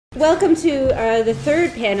welcome to the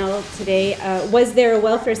third panel today, Was There a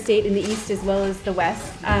Welfare State in the East as Well as the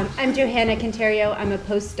West? I'm Johanna Conterio. I'm a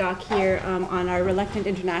postdoc here on our Reluctant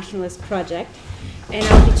Internationalist project, and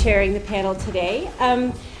I'll be chairing the panel today.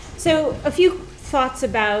 So a few thoughts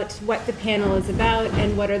about what the panel is about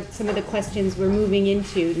and what are some of the questions we're moving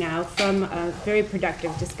into now from a very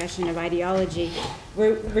productive discussion of ideology.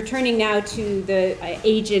 We're returning now to the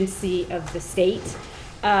agency of the state,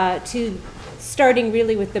 to starting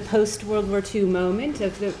really with the post-World War II moment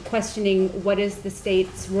of the questioning what is the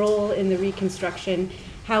state's role in the reconstruction,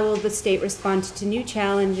 how will the state respond to new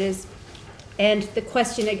challenges, and the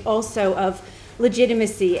question also of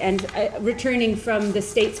legitimacy, and returning from the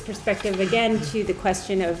state's perspective again to the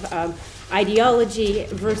question of ideology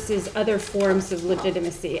versus other forms of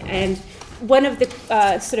legitimacy. And one of the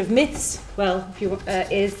sort of myths,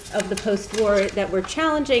 is of the post-war that we're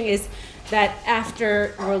challenging is that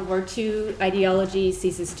after World War II, ideology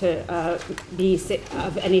ceases to be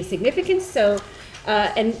of any significance. So,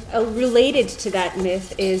 and related to that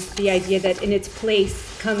myth is the idea that in its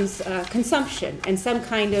place comes consumption and some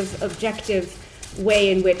kind of objective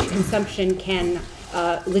way in which consumption can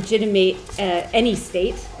legitimate any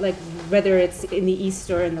state, like whether it's in the East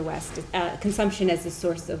or in the West, consumption as a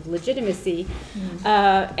source of legitimacy.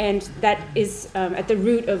 And that is at the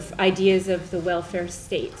root of ideas of the welfare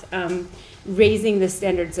state. Raising the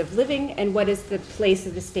standards of living, and what is the place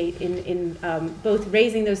of the state in both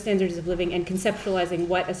raising those standards of living and conceptualizing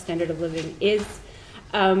what a standard of living is.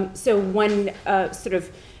 So one sort of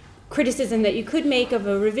criticism that you could make of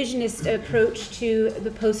a revisionist approach to the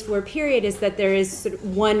post-war period is that there is sort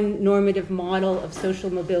of one normative model of social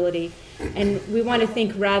mobility, and we want to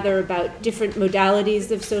think rather about different modalities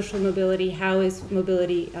of social mobility. How is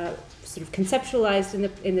mobility sort of conceptualized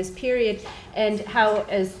in this period, and how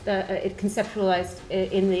is it conceptualized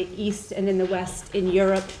in the East and in the West, in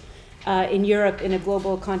Europe in a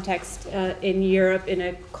global context, in Europe in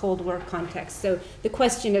a Cold War context. So the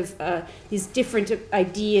question of these different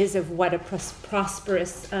ideas of what a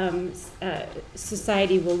prosperous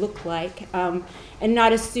society will look like, and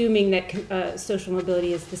not assuming that social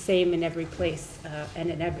mobility is the same in every place and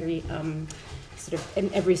in every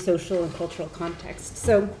in every social and cultural context.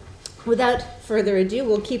 So without further ado,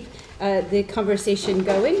 we'll keep the conversation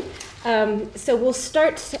going. So we'll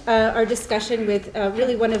start our discussion with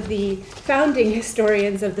really one of the founding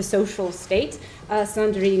historians of the social state,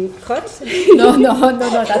 Sandrine Cotte. No,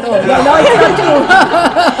 not at all. No, it's not true.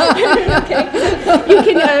 Okay. You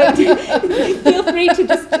can feel free to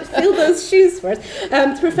just fill those shoes for us.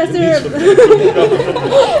 Professor...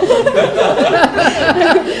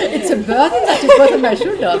 It's a burden that you put on my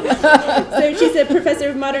shoulder. So she's a professor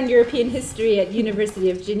of modern European history at University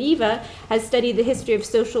of Geneva, has studied the history of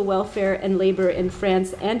social welfare and labor in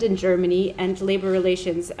France and in Germany, and labor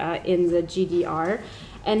relations in the GDR,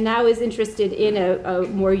 and now is interested in a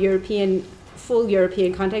more full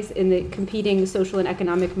European context in the competing social and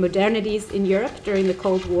economic modernities in Europe during the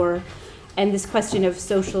Cold War, and this question of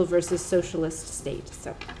social versus socialist state.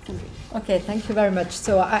 So, okay, thank you very much.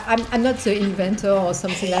 So I'm not the inventor or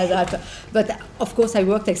something like that, but of course I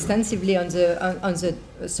worked extensively on the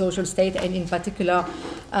social state, and in particular,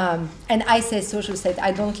 and I say social state.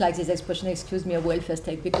 I don't like this expression. Excuse me, a welfare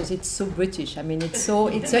state, because it's so British. I mean, it's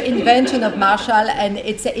an invention of Marshall, and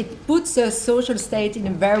it puts a social state in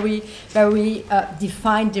a very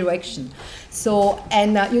defined direction. So,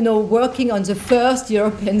 and working on the first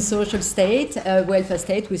European social state, welfare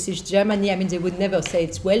state, which is Germany. I mean, they would never say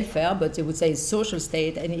it's welfare, but they would say it's social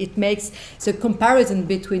state, and it makes the comparison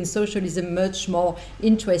between socialism much more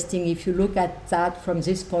interesting if you look at that from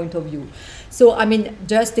this point of view. So, I mean,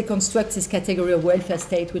 just deconstruct this category of welfare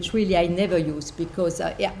state, which really I never use because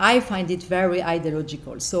I find it very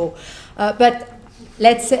ideological. So, but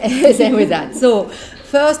let's say with that. So,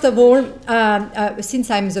 first of all, since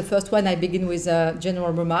I'm the first one, I begin with a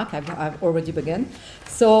general remark. I've already begun.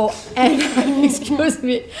 So, and excuse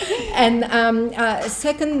me. And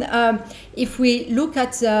second, if we look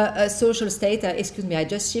at the social state, excuse me, I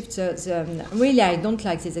just shift really, I don't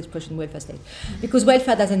like this expression, welfare state, because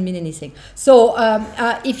welfare doesn't mean anything. So,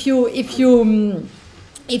 if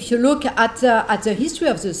you look at the history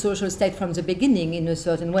of the social state from the beginning in a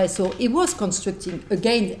certain way, so it was constructed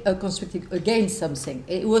against something.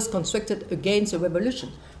 It was constructed against a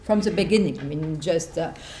revolution, from the beginning. I mean, just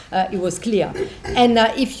it was clear. And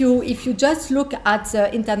if you just look at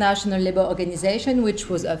the International Labour Organization, which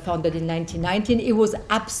was founded in 1919, it was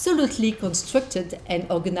absolutely constructed and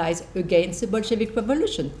organized against the Bolshevik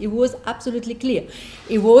Revolution. It was absolutely clear.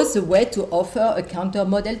 It was a way to offer a counter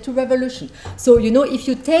model to revolution. So, you know, if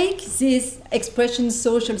you take this expression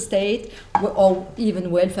social state, or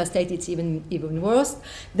even welfare state, it's even worse,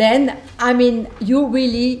 then, I mean, you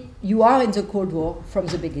are in the Cold War from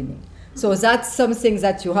the beginning. So that's something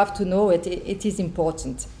that you have to know. It is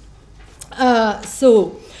important.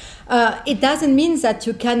 It doesn't mean that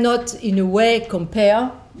you cannot, in a way,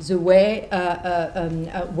 compare the way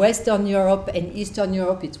Western Europe and Eastern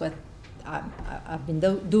Europe, it's what I've been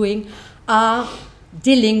doing, are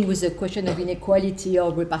dealing with the question of inequality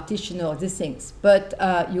or repartition or these things. But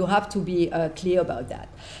you have to be clear about that.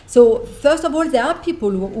 So first of all, there are people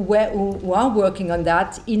who are working on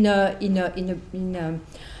that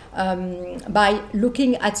by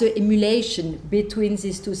looking at the emulation between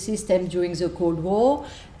these two systems during the Cold War.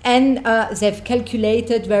 And they've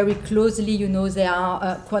calculated very closely, you know, there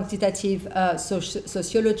are quantitative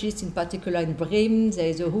sociologists, in particular in Bremen. There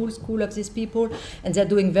is a whole school of these people, and they're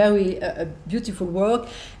doing very beautiful work.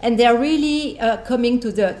 And they're really coming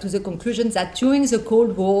to the conclusion that during the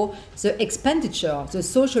Cold War, the expenditure, the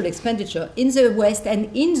social expenditure in the West and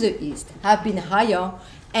in the East have been higher,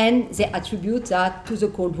 and they attribute that to the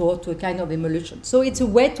Cold War, to a kind of emulation. So it's a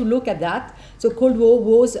way to look at that. The Cold War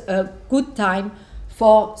was a good time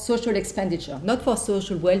for social expenditure, not for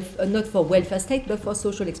social wealth, not for welfare state, but for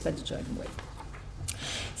social expenditure anyway.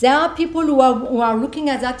 There are people who are looking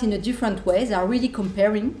at that in a different way. They are really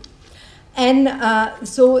comparing, and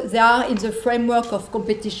so they are in the framework of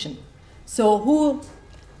competition. So who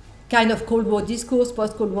kind of Cold War discourse,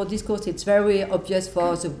 post-Cold War discourse, it's very obvious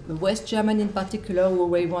for the West German in particular, who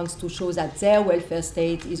really wants to show that their welfare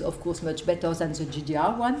state is of course much better than the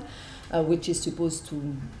GDR one, which is supposed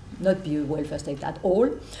to not be a welfare state at all.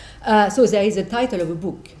 So there is a title of a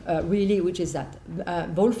book, really, which is that,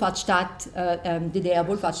 Wohlfahrtsstaat, DDR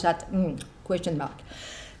Wohlfahrtsstaat, question mark.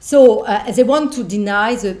 So they want to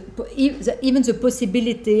deny even the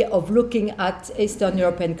possibility of looking at Eastern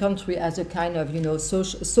European country as a kind of, you know,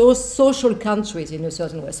 social countries in a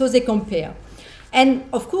certain way. So they compare. And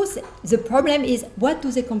of course, the problem is, what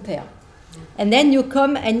do they compare? And then you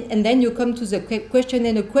come and then you come to the question,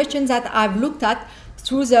 and a question that I've looked at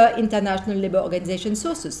through the International Labour Organization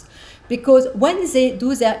sources. Because when they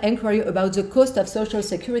do their inquiry about the cost of social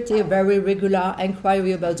security, a very regular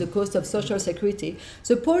inquiry about the cost of social security,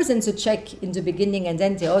 the Poles and the Czech in the beginning and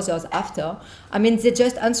then the others after, I mean, they're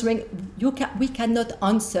just answering, we cannot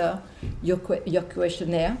answer your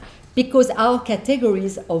questionnaire because our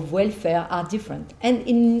categories of welfare are different.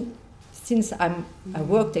 And since I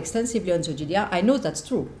worked extensively on the GDR, I know that's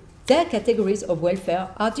true. Their categories of welfare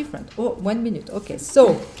are different. Oh, 1 minute. Okay,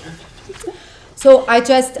 so I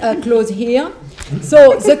just close here.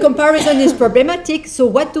 So the comparison is problematic. So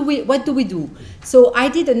what do we do? So I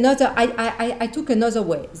did another. I took another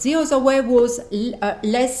way. The other way was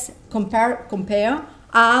less compare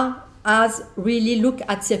as really look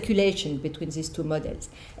at circulation between these two models.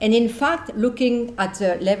 And in fact, looking at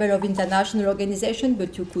the level of international organization,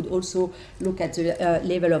 but you could also look at the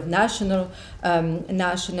level of national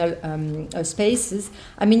spaces.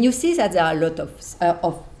 I mean, you see that there are a lot of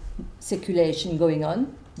circulation going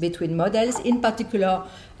on between models, in particular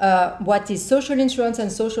what is social insurance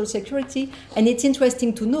and social security. And it's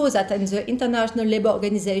interesting to know that in the International Labour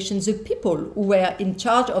Organization, the people who were in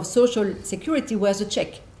charge of social security were the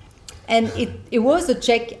Czech. And it was a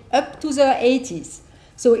Czech up to the 80s.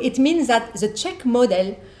 So it means that the Czech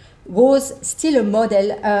model was still a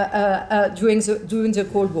model during the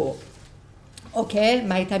Cold War. Okay,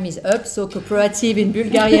 my time is up. So cooperative in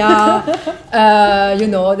Bulgaria, you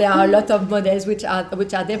know, there are a lot of models which are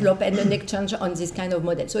developed and an exchange on this kind of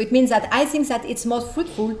model. So it means that I think that it's more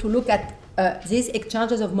fruitful to look at these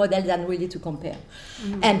exchanges of models than really to compare.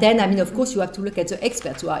 Mm-hmm. And then, I mean, of course, you have to look at the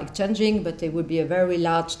experts who are exchanging, but it would be a very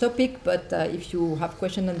large topic. But if you have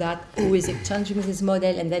questions on that, who is exchanging this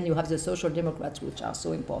model? And then you have the social democrats, which are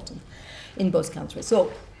so important in both countries. So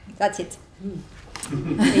that's it.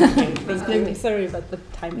 I'm sorry about the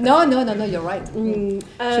time. No, you're right.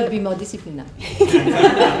 Should be more disciplined now.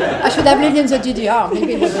 I should have lived in the GDR.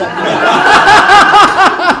 Maybe it was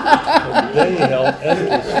They held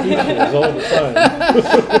endless speeches all the time.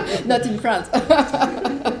 Not in France.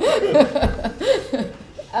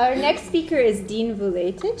 Our next speaker is Dean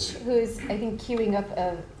Vuletic, who is, I think, queuing up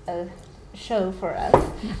a show for us.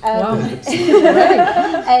 Wow.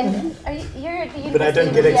 And you're at the University But I don't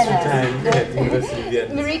of get extra Vienna. time at the University of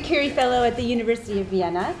Vienna. Marie Curie Fellow at the University of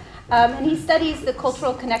Vienna. And he studies the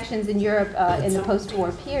cultural connections in Europe in the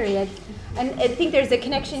post-war period. And I think there's a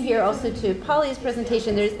connection here also to Polly's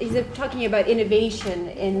presentation. He's talking about innovation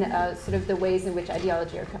in sort of the ways in which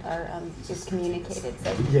ideology is communicated. So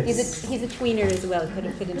Yes. he's a tweener as well, could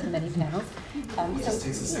have fit into many panels.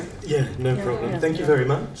 Yeah, no problem. Thank you very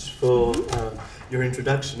much for your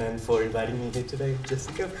introduction and for inviting me here today,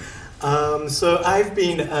 Jessica. So I've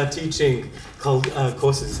been teaching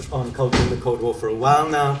courses on culture in the Cold War for a while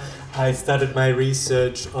now. I started my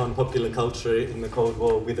research on popular culture in the Cold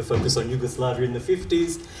War with a focus on Yugoslavia in the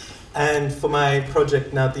 50s. And for my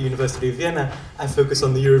project now at the University of Vienna, I focus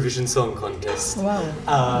on the Eurovision Song Contest.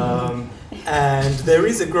 Wow. And there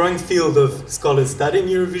is a growing field of scholars studying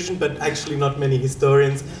Eurovision, but actually not many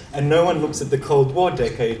historians. And no one looks at the Cold War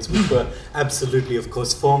decades, which were absolutely, of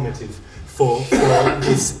course, formative for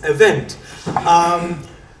this event.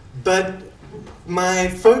 But my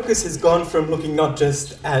focus has gone from looking not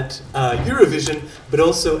just at Eurovision, but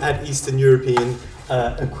also at Eastern European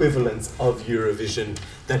equivalents of Eurovision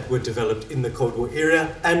that were developed in the Cold War era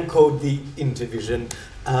and called the Intervision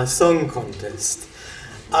Song Contest.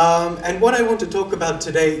 And what I want to talk about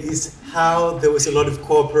today is how there was a lot of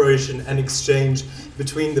cooperation and exchange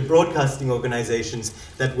between the broadcasting organizations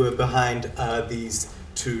that were behind these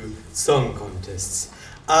two song contests.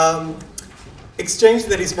 Exchange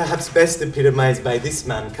that is perhaps best epitomized by this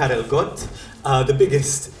man, Karel Gott, the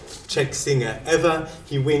biggest Czech singer ever.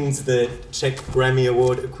 He wins the Czech Grammy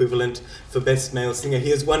Award equivalent for Best Male Singer. He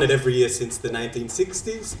has won it every year since the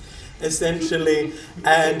 1960s, essentially.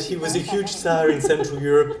 And he was a huge star in Central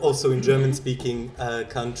Europe, also in German-speaking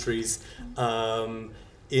countries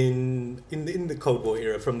in the Cold War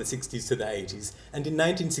era, from the 60s to the 80s. And in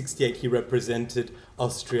 1968, he represented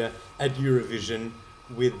Austria at Eurovision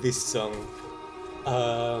with this song,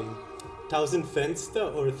 1,000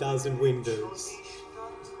 Fenster or 1,000 Windows.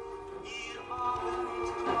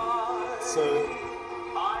 So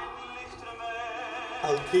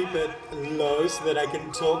I'll keep it low so that I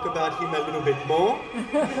can talk about him a little bit more.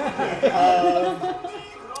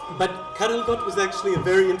 But Karel Gott was actually a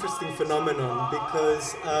very interesting phenomenon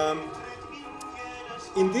because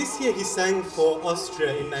in this year he sang for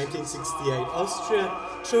Austria in 1968. Austria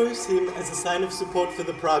chose him as a sign of support for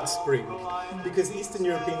the Prague Spring because Eastern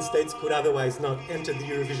European states could otherwise not enter the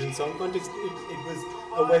Eurovision Song Contest. It was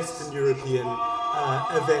a Western European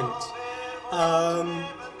event.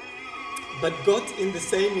 But Gott in the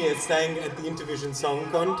same year sang at the Intervision Song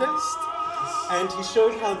Contest, and he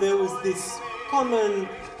showed how there was this common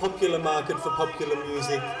popular market for popular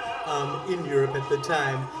music in Europe at the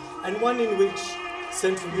time, and one in which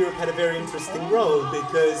Central Europe had a very interesting role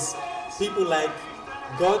because people like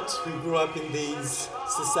Gott, who grew up in these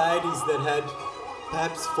societies that had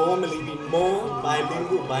perhaps formerly been more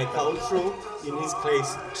bilingual, bicultural, in his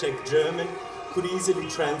case Czech-German, could easily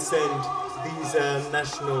transcend these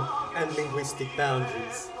national and linguistic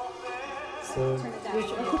boundaries. So I think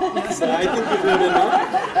you've heard enough.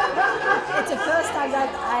 It's the first time that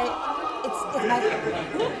it's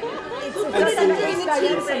the first time I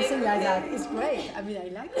experience something like that. It's great. I mean, I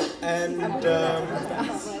like it. And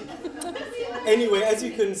anyway, as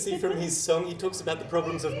you can see from his song, he talks about the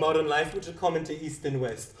problems of modern life, which are common to East and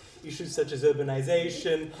West. Issues such as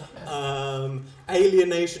urbanization,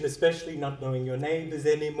 alienation, especially not knowing your neighbors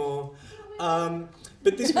anymore.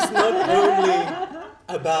 But this was not only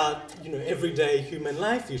about everyday human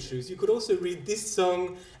life issues. You could also read this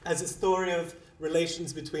song as a story of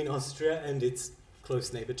relations between Austria and its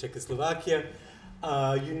close neighbor Czechoslovakia.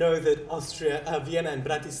 You know that Vienna and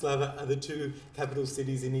Bratislava are the two capital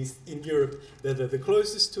cities in Europe that are the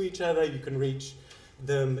closest to each other. You can reach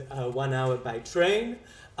them 1 hour by train.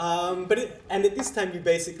 And at this time you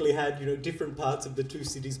basically had different parts of the two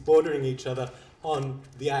cities bordering each other on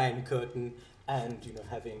the Iron Curtain and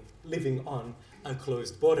living on a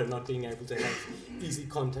closed border, not being able to have easy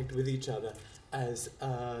contact with each other as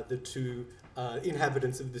the two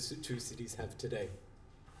inhabitants of the two cities have today.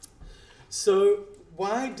 So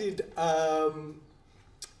why did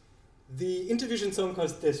the Intervision Song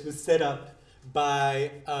Contest was set up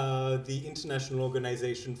by the International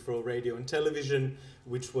Organization for Radio and Television,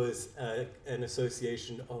 which was an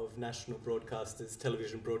association of national broadcasters,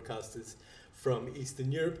 television broadcasters from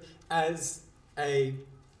Eastern Europe, as an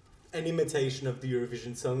imitation of the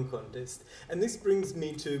Eurovision Song Contest. And this brings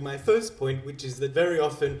me to my first point, which is that very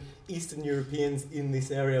often Eastern Europeans in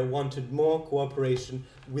this area wanted more cooperation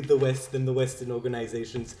with the West than the Western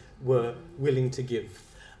organizations were willing to give.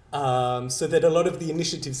 so that a lot of the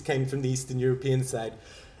initiatives came from the Eastern European side.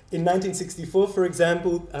 In 1964, for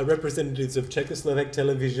example, representatives of Czechoslovak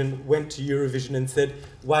television went to Eurovision and said,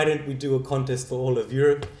 why don't we do a contest for all of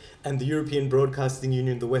Europe? And the European Broadcasting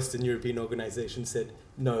Union, the Western European organization, said,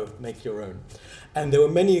 no, make your own. And there were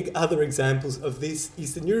many other examples of this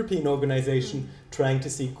Eastern European organization trying to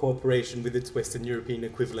seek cooperation with its Western European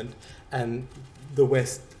equivalent, and the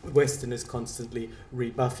Westerners constantly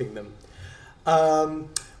rebuffing them.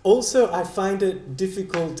 Also, I find it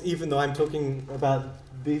difficult, even though I'm talking about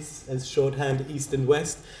this as shorthand, East and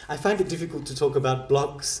West, I find it difficult to talk about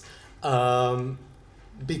blocs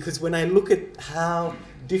because when I look at how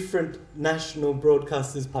different national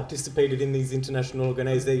broadcasters participated in these international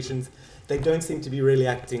organizations, they don't seem to be really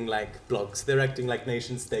acting like blocs. They're acting like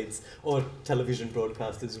nation states or television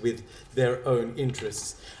broadcasters with their own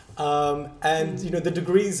interests. And the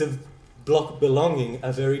degrees of bloc belonging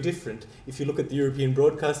are very different. If you look at the European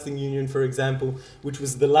Broadcasting Union, for example, which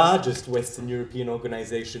was the largest Western European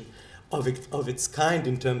organization of its kind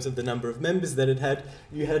in terms of the number of members that it had,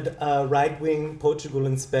 you had right-wing Portugal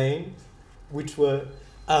and Spain, which were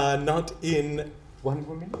not in... One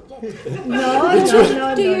woman?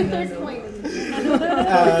 No. Do your third point.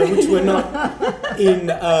 Which were not in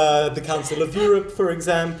the Council of Europe, for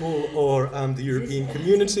example, or the European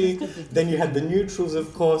Community. Then you had the neutrals,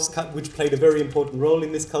 of course, which played a very important role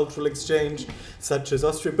in this cultural exchange, such as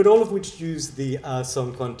Austria, but all of which used the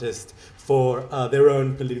song contest for their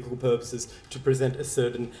own political purposes to present a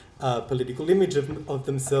certain political image of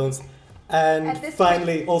themselves. And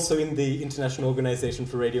finally, also in the International Organization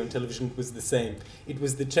for Radio and Television, it was the same. It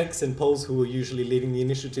was the Czechs and Poles who were usually leading the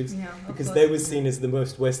initiatives because they were seen as the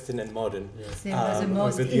most Western and modern They were the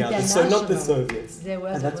most over the others. So not the Soviets. They were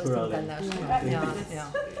and the that's most where I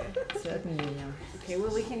international. Certainly, Okay,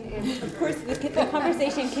 well, we can, of course, the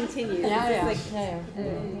conversation continues.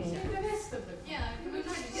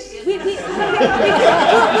 We'll put on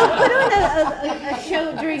a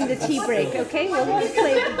show during the tea break, okay? We'll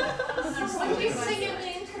play. Did he sing in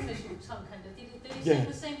the intermission some kind of? Did he sing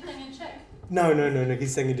the same thing in Czech? No. He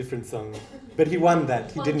sang a different song. But he won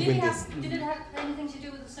that. He didn't win this. Did it have anything to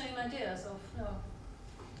do with the same ideas of sort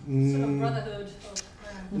of brotherhood?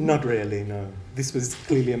 Not really, no. This was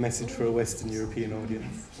clearly a message for a Western European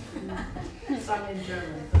audience.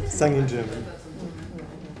 Sung in German.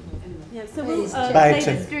 Yeah, so we'll By play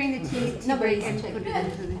Czech. this during the tea break and put it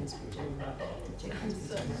into the...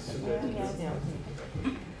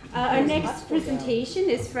 Our next presentation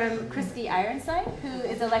is from Christy Ironside, who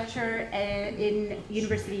is a lecturer in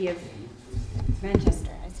University of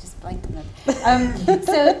Manchester. I just blanked on that.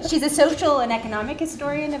 So she's a social and economic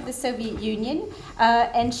historian of the Soviet Union,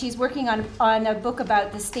 and she's working on a book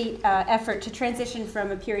about the state effort to transition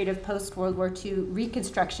from a period of post-World War II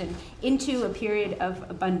reconstruction into a period of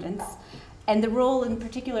abundance, and the role in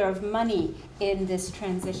particular of money in this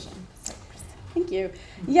transition. Thank you.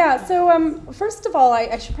 Yeah, so first of all,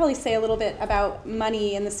 I should probably say a little bit about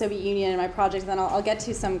money in the Soviet Union and my project, and then I'll get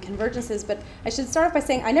to some convergences, but I should start off by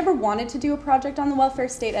saying I never wanted to do a project on the welfare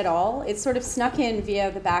state at all. It sort of snuck in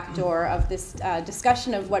via the back door of this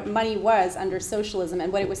discussion of what money was under socialism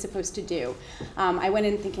and what it was supposed to do. I went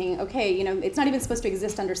in thinking, okay, it's not even supposed to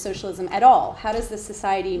exist under socialism at all. How does this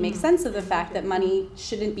society make sense of the fact that money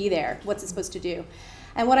shouldn't be there? What's it supposed to do?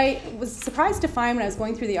 And what I was surprised to find when I was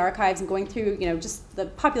going through the archives and going through, just the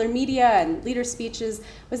popular media and leader speeches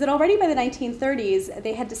was that already by the 1930s,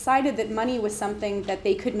 they had decided that money was something that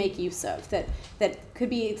they could make use of, that could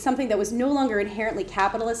be something that was no longer inherently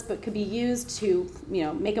capitalist, but could be used to,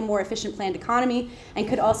 make a more efficient planned economy, and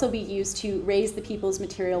could also be used to raise the people's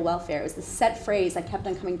material welfare. It was this set phrase I kept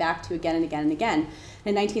on coming back to again and again and again.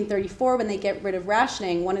 In 1934, when they get rid of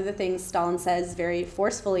rationing, one of the things Stalin says very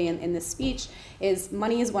forcefully in this speech is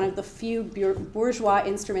money is one of the few bourgeois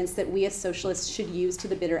instruments that we as socialists should use to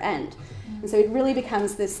the bitter end. And so it really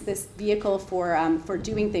becomes this vehicle for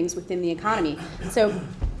doing things within the economy. So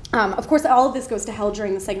of course, all of this goes to hell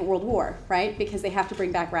during the Second World War, right? Because they have to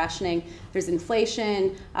bring back rationing. There's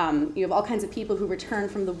inflation. You have all kinds of people who return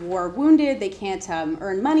from the war wounded. They can't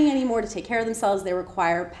earn money anymore to take care of themselves. They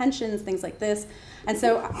require pensions, things like this. And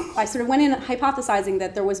so I sort of went in hypothesizing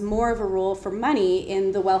that there was more of a role for money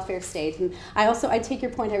in the welfare state. And I take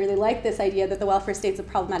your point, I really like this idea that the welfare state's a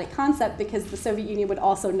problematic concept because the Soviet Union would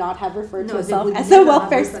also not have referred to itself as a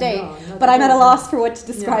welfare state. But I'm at a loss for what to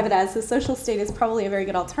describe it as. The social state is probably a very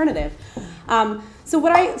good alternative. So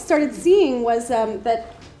what I started seeing was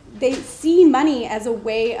that they see money as a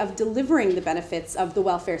way of delivering the benefits of the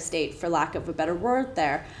welfare state, for lack of a better word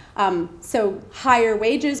there. So higher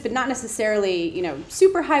wages, but not necessarily,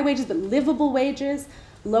 super high wages, but livable wages.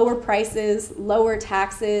 lower prices, lower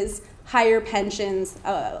taxes, higher pensions,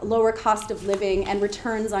 lower cost of living, and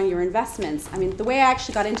returns on your investments. I mean, the way I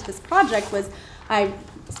actually got into this project was I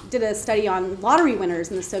did a study on lottery winners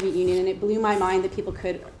in the Soviet Union, and it blew my mind that people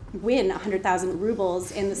could win 100,000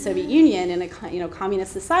 rubles in the Soviet Union in a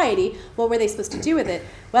communist society. What were they supposed to do with it?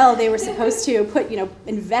 Well, they were supposed to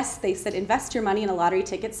invest. They said invest your money in a lottery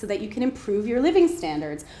ticket so that you can improve your living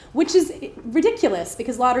standards, which is ridiculous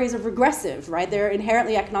because lotteries are regressive, right? They're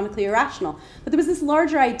inherently economically irrational. But there was this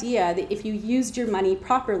larger idea that if you used your money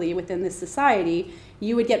properly within this society,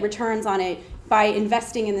 you would get returns on it. By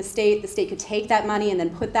investing in the state could take that money and then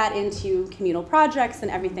put that into communal projects and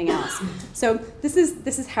everything else. So this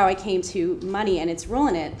is how I came to money and its role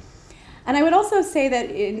in it. And I would also say that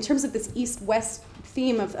in terms of this East-West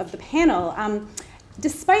theme of the panel,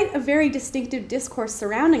 despite a very distinctive discourse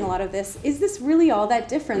surrounding a lot of this, is this really all that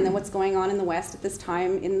different than what's going on in the West at this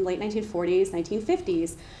time in the late 1940s,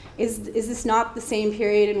 1950s? Is this not the same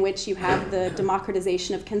period in which you have the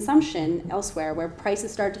democratization of consumption elsewhere, where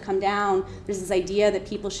prices start to come down? There's this idea that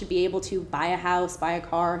people should be able to buy a house, buy a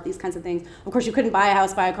car, these kinds of things. Of course, you couldn't buy a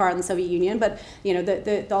house, buy a car in the Soviet Union, but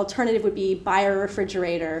the alternative would be buy a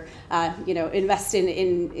refrigerator, invest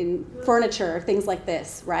in furniture, things like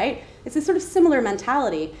this, right? It's a sort of similar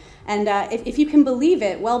mentality. And if you can believe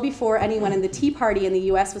it, well before anyone in the Tea Party in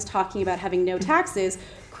the US was talking about having no taxes,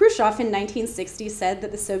 Khrushchev in 1960 said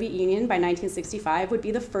that the Soviet Union by 1965 would be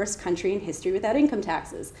the first country in history without income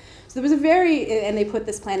taxes. So there was and they put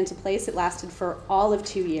this plan into place. It lasted for all of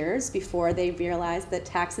 2 years before they realized that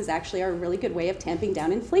taxes actually are a really good way of tamping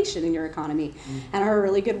down inflation in your economy and are a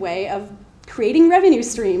really good way of creating revenue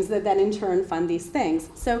streams that then in turn fund these things.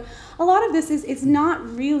 So a lot of this is not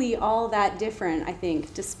really all that different, I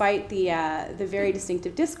think, despite the very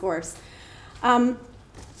distinctive discourse.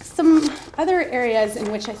 Some other areas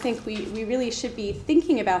in which I think we really should be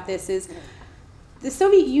thinking about this is the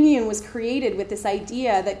Soviet Union was created with this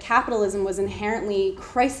idea that capitalism was inherently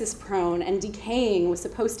crisis-prone and decaying, was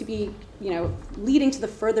supposed to be, leading to the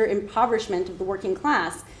further impoverishment of the working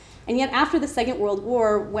class. And yet after the Second World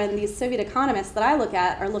War, when these Soviet economists that I look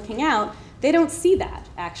at are looking out, they don't see that,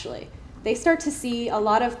 actually. They start to see a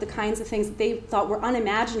lot of the kinds of things that they thought were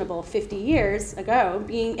unimaginable 50 years ago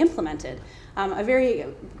being implemented. A very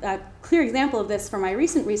clear example of this from my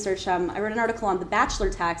recent research, I wrote an article on the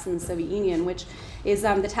bachelor tax in the Soviet Union, which is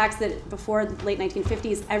the tax that before the late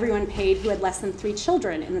 1950s everyone paid who had less than 3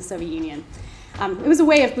 children in the Soviet Union. It was a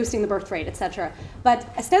way of boosting the birth rate, etc. But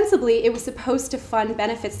ostensibly, it was supposed to fund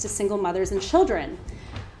benefits to single mothers and children.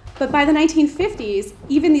 But by the 1950s,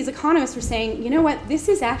 even these economists were saying, you know what, this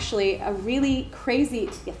is actually a really crazy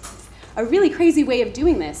way of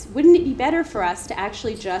doing this. Wouldn't it be better for us to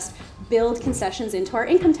actually just build concessions into our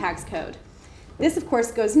income tax code? This, of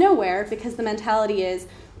course, goes nowhere because the mentality is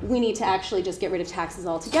we need to actually just get rid of taxes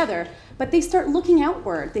altogether. But they start looking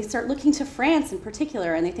outward. They start looking to France in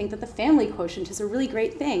particular, and they think that the family quotient is a really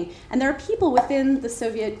great thing. And there are people within the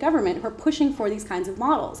Soviet government who are pushing for these kinds of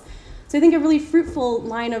models. So I think a really fruitful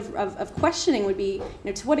line of questioning would be,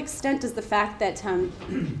 to what extent does the fact that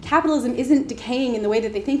capitalism isn't decaying in the way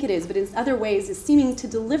that they think it is, but in other ways is seeming to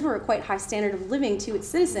deliver a quite high standard of living to its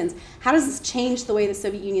citizens, how does this change the way the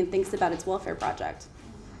Soviet Union thinks about its welfare project?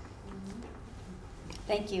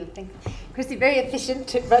 Thank you. Christy, very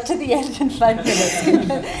efficient, but to the end in 5 minutes.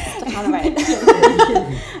 All right.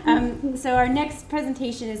 So our next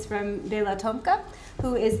presentation is from Bela Tomka,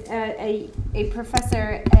 who is a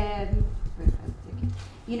professor at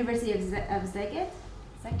University of Szeged.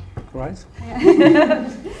 Right.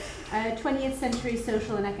 20th century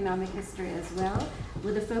social and economic history as well,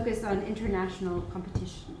 with a focus on international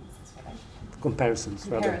competitions. Comparisons,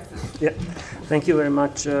 rather. Yeah. Thank you very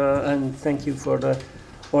much, and thank you for the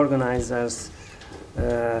organizers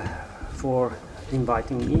for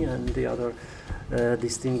inviting me and the other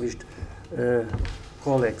distinguished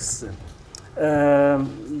colleagues.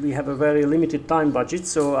 We have a very limited time budget,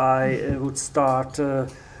 so I would start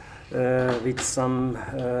with some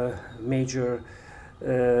major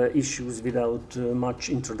issues without much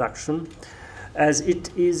introduction, as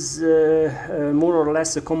it is more or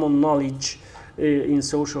less a common knowledge in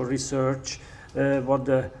social research.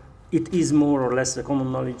 It is more or less a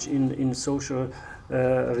common knowledge in social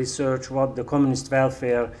research what the communist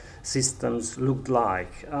welfare systems looked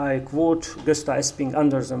like. I quote Gösta Esping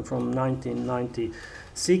Andersen from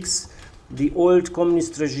 1996. The old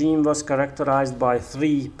communist regime was characterized by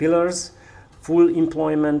 3 pillars: full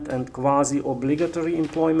employment and quasi-obligatory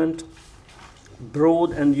employment,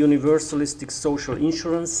 broad and universalistic social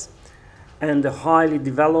insurance, and a highly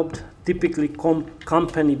developed, typically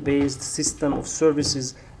company-based system of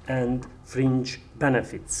services and fringe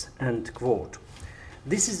benefits, end quote.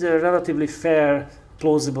 This is a relatively fair,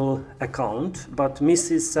 plausible account, but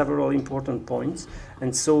misses several important points,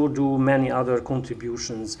 and so do many other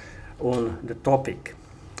contributions on the topic.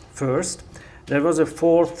 First, there was a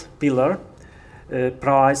fourth pillar,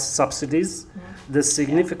 price subsidies, the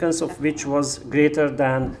significance of which was greater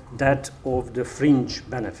than that of the fringe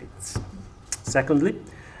benefits. Secondly,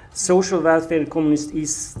 social welfare in communist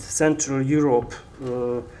East Central Europe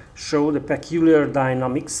showed a peculiar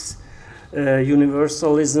dynamics.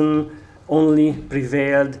 Universalism only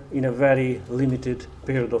prevailed in a very limited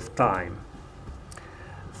period of time.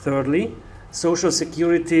 Thirdly, social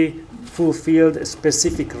security fulfilled a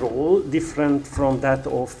specific role different from that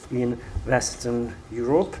of in Western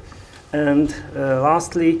Europe. And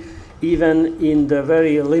lastly, even in the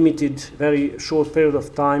very limited, very short period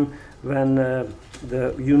of time when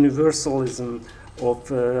the universalism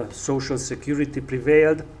of social security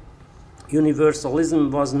prevailed,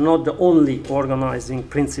 universalism was not the only organizing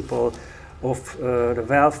principle of the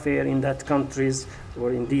welfare in that countries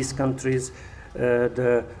or in these countries.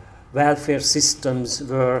 The welfare systems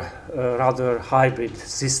were rather hybrid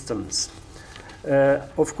systems.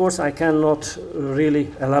 Of course, I cannot really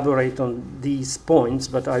elaborate on these points,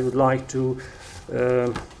 but I would like to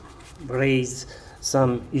raise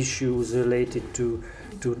some issues related to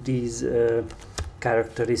these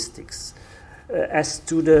characteristics. As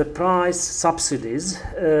to the price subsidies,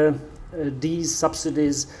 these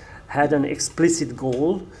subsidies had an explicit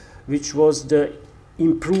goal, which was the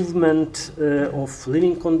improvement of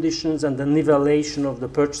living conditions and the nivellation of the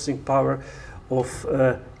purchasing power of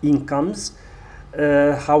incomes.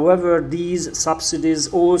 However, these subsidies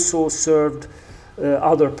also served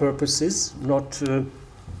other purposes, not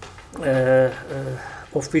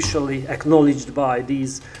officially acknowledged by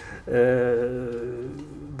these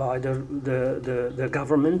by the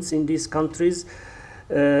governments in these countries.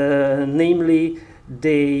 Namely,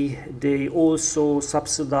 they also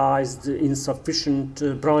subsidized insufficient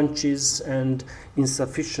branches and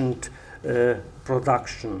insufficient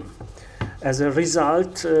production. As a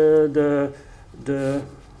result, the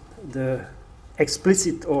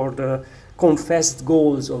explicit or the confessed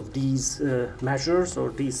goals of these measures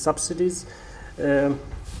or these subsidies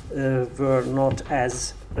were not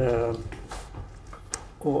as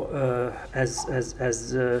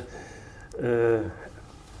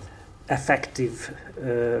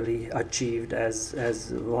effectively achieved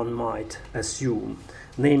as one might assume.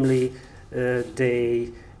 Namely,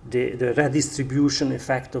 the redistribution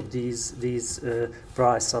effect of these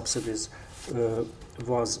price subsidies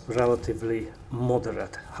was relatively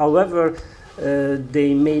moderate. However,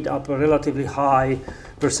 they made up a relatively high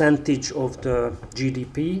percentage of the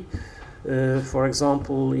GDP. For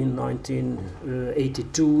example, in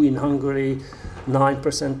 1982 in Hungary,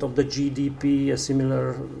 9% of the GDP, a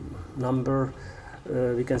similar number,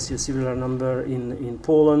 we can see a similar number in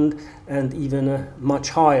Poland, and even a much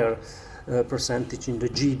higher percentage in the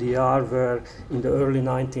GDR, where in the early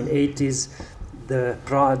 1980s the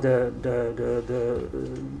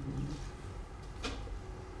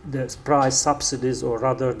price subsidies, or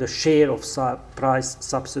rather the share of price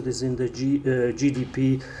subsidies in the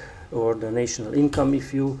GDP or the national income,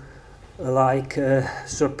 if you like,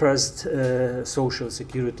 surpassed social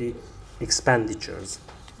security expenditures.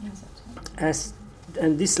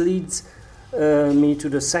 And this leads me to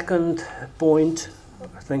the second point,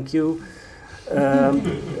 thank you,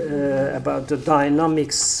 about the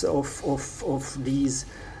dynamics of these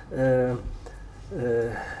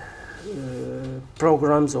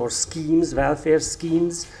programs or schemes, welfare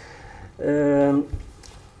schemes.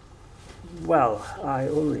 Well, I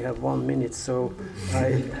only have 1 minute, so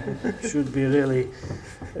I should be really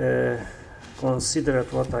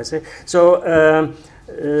considerate what I say. So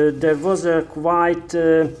there was a quite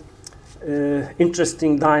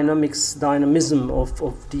interesting dynamism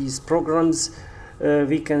of these programs.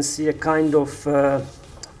 We can see a kind of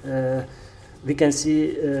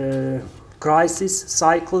crisis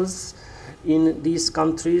cycles in these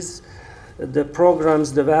countries. The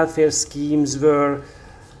programs, the welfare schemes were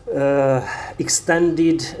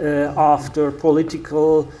extended after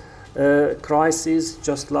political crisis,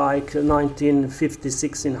 just like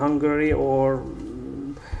 1956 in Hungary or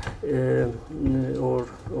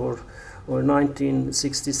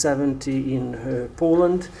 1960-70 in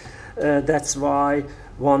Poland. That's why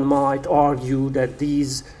one might argue that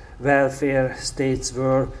these welfare states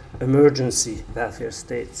were emergency welfare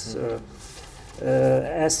states.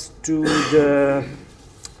 As to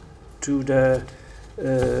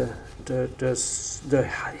the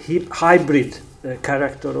hybrid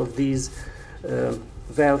character of these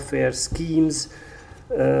welfare schemes,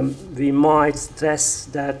 we might stress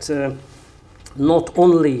that not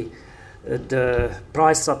only the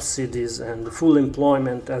price subsidies and the full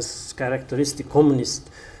employment as characteristic communist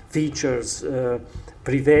features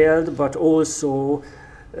prevailed, but also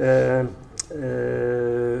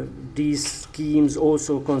these schemes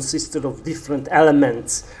also consisted of different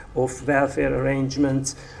elements of welfare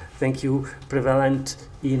arrangements, prevalent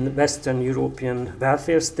in Western European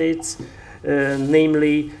welfare states,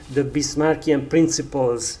 namely the Bismarckian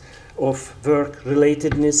principles of work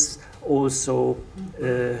relatedness also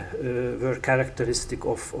were characteristic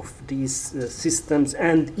of these systems,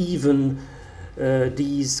 and even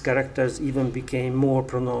these characters even became more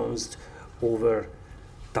pronounced over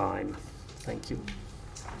time. Thank you.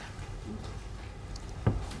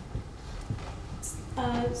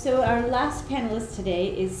 So our last panelist today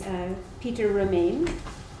is Peter Romein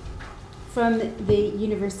from the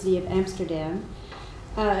University of Amsterdam.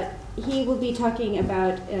 He will be talking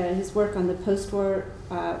about his work on the post-war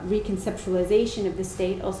reconceptualization of the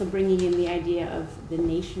state, also bringing in the idea of the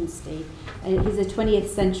nation state. And he's a 20th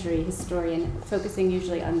century historian, focusing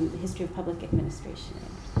usually on the history of public administration.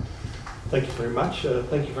 Thank you very much.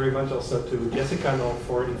 Thank you very much also to Jessica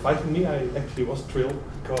for inviting me. I actually was thrilled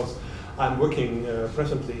because I'm working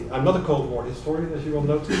presently, I'm not a Cold War historian, as you will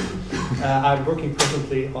notice. I'm working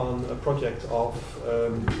presently on a project of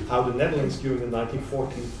how the Netherlands during the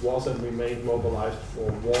 1940s was and remained mobilized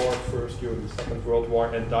for war, first during the Second World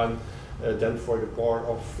War and then for the war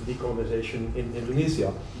of decolonization in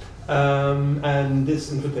Indonesia. And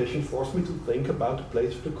this invitation forced me to think about the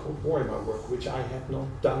place of the Cold War in my work, which I had not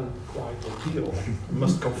done quite a deal, I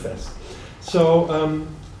must confess. So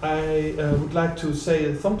I would like to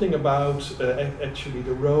say something about actually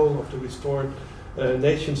the role of the restored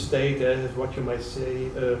nation state as what you might say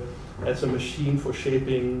as a machine for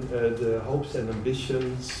shaping the hopes and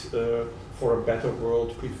ambitions for a better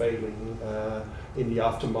world prevailing in the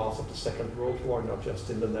aftermath of the Second World War, not just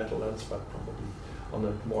in the Netherlands, but probably on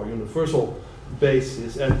a more universal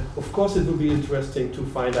basis. And of course it would be interesting to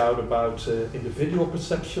find out about individual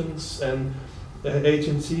perceptions and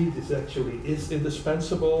agency. This actually is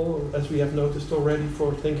indispensable, as we have noticed already,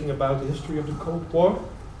 for thinking about the history of the Cold War.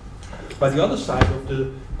 But the other side of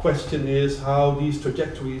the question is how these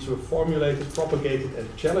trajectories were formulated, propagated and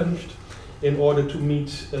challenged in order to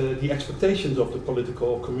meet the expectations of the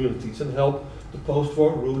political communities and help the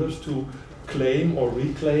post-war rulers to claim or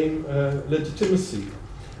reclaim legitimacy.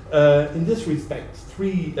 In this respect,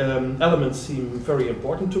 three elements seem very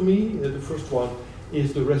important to me. The first one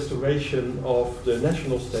is the restoration of the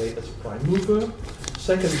national state as a prime mover.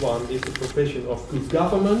 Second one is the provision of good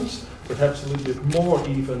government, perhaps a little bit more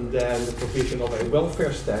even than the provision of a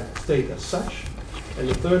welfare state as such. And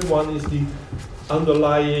the third one is the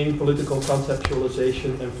underlying political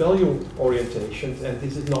conceptualization and value orientations. And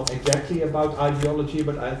this is not exactly about ideology,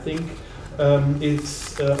 but I think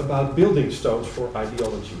it's about building stones for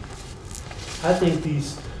ideology. I think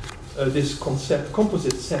this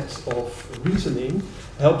composite set of reasoning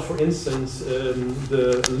helped, for instance,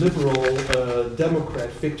 the liberal Democrat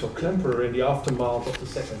Victor Klemperer in the aftermath of the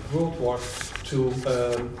Second World War to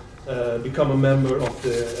become a member of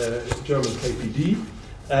the German KPD.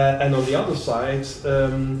 And on the other side,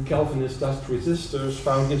 Calvinist Dutch resistors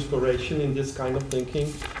found inspiration in this kind of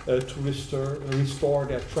thinking to restore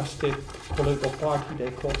their trusted political party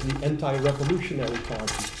they called the Anti-Revolutionary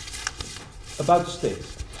Party. About the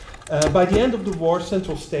states. By the end of the war,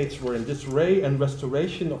 central states were in disarray, and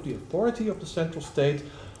restoration of the authority of the central state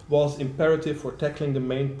was imperative for tackling the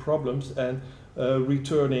main problems and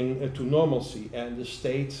returning to normalcy. And the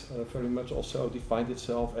state very much also defined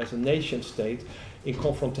itself as a nation state in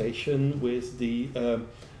confrontation with the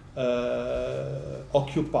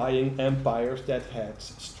occupying empires that had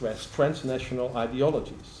stressed transnational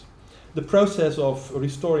ideologies. The process of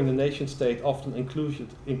restoring the nation state often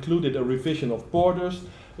included a revision of borders,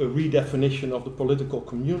 a redefinition of the political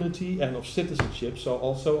community and of citizenship, so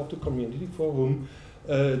also of the community for whom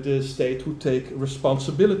the state would take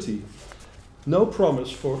responsibility. No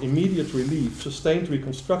promise for immediate relief, sustained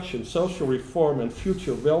reconstruction, social reform and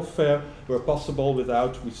future welfare were possible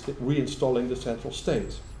without reinstalling the central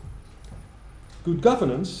state. Good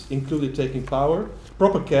governance included taking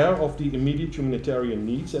proper care of the immediate humanitarian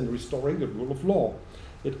needs and restoring the rule of law.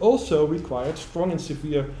 It also required strong and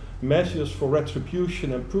severe measures for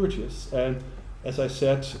retribution and purges, and, as I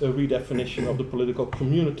said, a redefinition of the political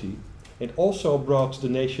community. It also brought the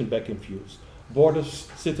nation back in views. Borders,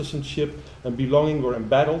 citizenship, and belonging were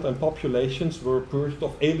embattled, and populations were purged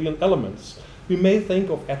of alien elements. We may think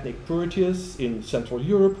of ethnic purges in Central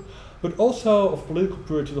Europe, but also of political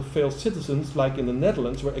purges of failed citizens, like in the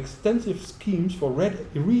Netherlands, where extensive schemes for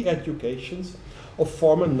re-educations of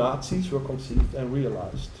former Nazis were conceived and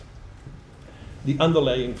realized. The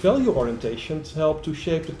underlying value orientations helped to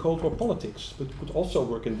shape the Cold War politics, but could also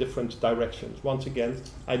work in different directions. Once again,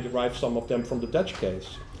 I derive some of them from the Dutch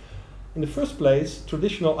case. In the first place,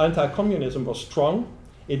 traditional anti-communism was strong.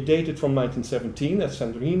 It dated from 1917, as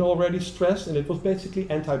Sandrine already stressed, and it was basically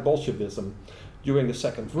anti-Bolshevism. During the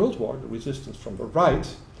Second World War, the resistance from the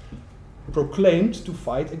right proclaimed to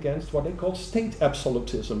fight against what they called state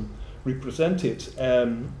absolutism, represented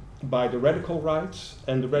by the radical right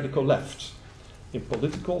and the radical left in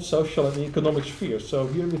political, social, and economic spheres. So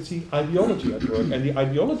here we see ideology at work, and the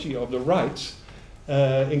ideology of the right,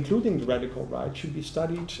 including the radical right, should be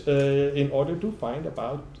studied in order to find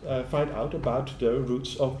out about the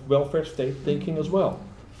roots of welfare state thinking as well.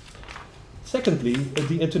 Secondly,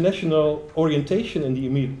 the international orientation in the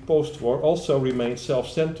immediate post-war also remained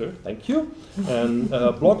self-centered, thank you, and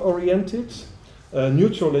bloc-oriented.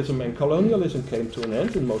 Neutralism and colonialism came to an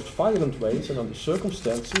end in most violent ways, and under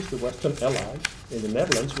circumstances the Western allies in the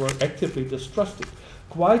Netherlands were actively distrusted,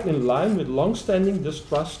 quite in line with long-standing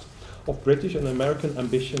distrust of British and American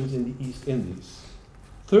ambitions in the East Indies.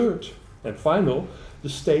 Third and final, the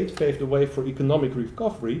state paved the way for economic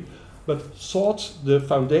recovery, but sought the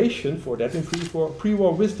foundation for that in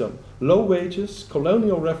pre-war wisdom: low wages,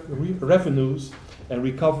 colonial revenues, and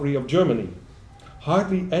recovery of Germany.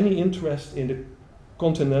 Hardly any interest in the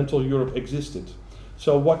continental Europe existed.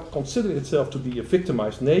 So what considered itself to be a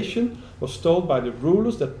victimized nation was told by the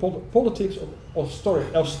rulers that politics of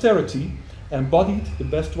austerity embodied the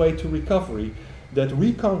best way to recovery, that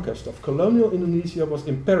reconquest of colonial Indonesia was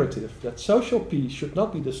imperative, that social peace should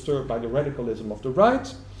not be disturbed by the radicalism of the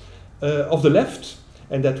right, of the left,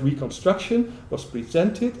 and that reconstruction was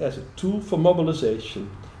presented as a tool for mobilization.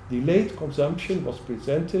 Delayed consumption was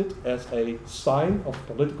presented as a sign of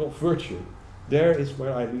political virtue. There is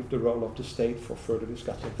where I leave the role of the state for further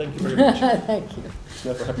discussion. Thank you very much. Thank you.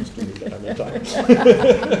 Never happens to me that I'm in time.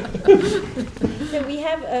 So we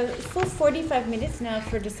have a full 45 minutes now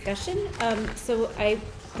for discussion. So I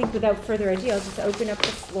think without further ado, I'll just open up the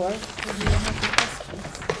floor. If you have any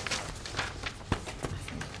questions.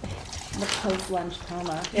 The post-lunch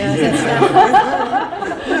coma. Yeah,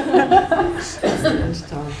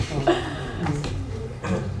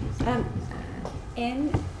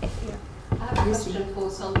 Anne? I have a question for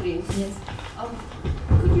Sandrine. Yes.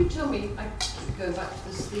 Could you tell me, I keep going back to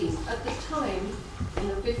this theme, at the time, in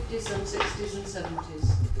the 50s and 60s and 70s,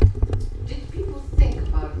 did people think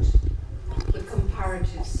about the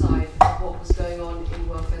comparative side of what was going on in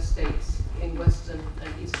welfare states in Western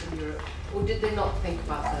and Eastern Europe, or did they not think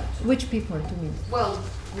about that? Which people do you mean? Well,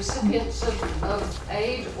 recipients of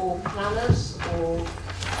aid or planners or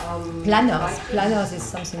Planners. writers? Planners is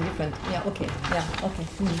something different. Yeah, okay. Yeah, okay.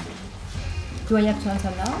 Do I have to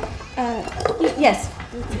answer now? Yes.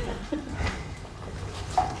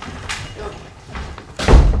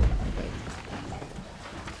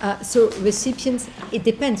 So recipients, it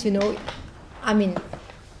depends, I mean,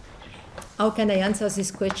 how can I answer this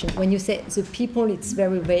question? When you say the people, it's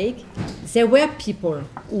very vague. There were people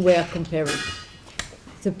who were comparing.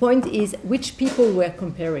 The point is which people were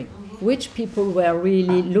comparing, which people were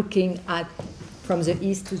really looking at from the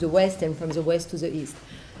east to the west and from the west to the east.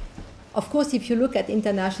 Of course, if you look at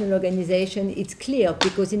international organizations, it's clear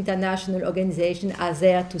because international organizations are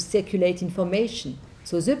there to circulate information.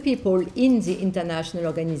 So the people in the international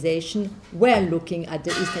organization were looking at the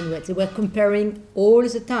east and west. They were comparing all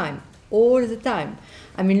the time.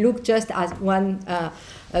 I mean, look just at one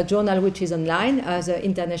journal which is online, the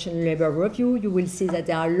International Labour Review. You will see that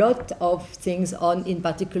there are a lot of things on, in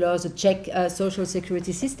particular, the Czech social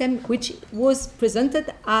security system, which was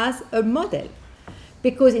presented as a model.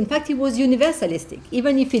 Because, in fact, it was universalistic,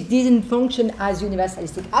 even if it didn't function as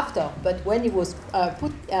universalistic after. But when it was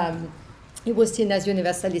it was seen as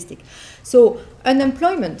universalistic. So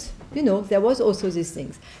unemployment, there was also these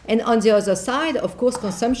things. And on the other side, of course,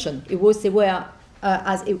 consumption.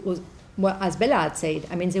 As Bella had said,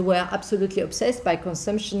 I mean, they were absolutely obsessed by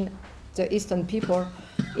consumption, the Eastern people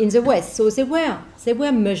in the West. So they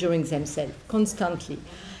were measuring themselves constantly.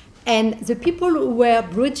 And the people who were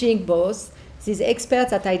bridging both, these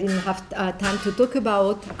experts that I didn't have time to talk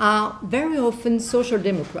about, are very often social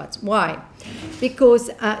democrats. Why?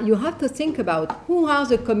 Because you have to think about who are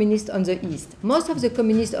the communists on the East. Most of the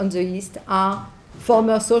communists on the East are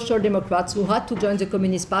former social democrats who had to join the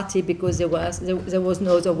Communist Party because there was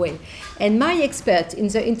no other way. And my experts in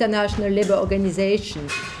the International Labour Organization,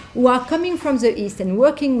 who are coming from the East and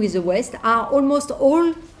working with the West, are almost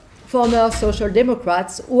all former social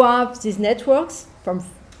democrats who have these networks from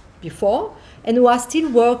before and who are still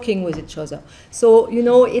working with each other. So,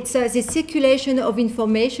 it's the circulation of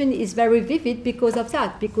information is very vivid because of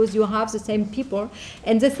that, because you have the same people.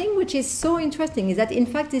 And the thing which is so interesting is that, in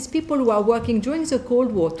fact, these people who are working during the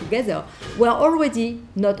Cold War together were already,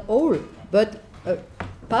 not all, but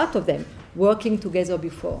part of them, working together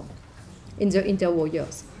before, in the interwar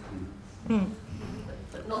years.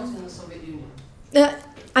 But not in the Soviet Union.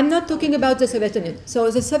 I'm not talking about the Soviet Union. So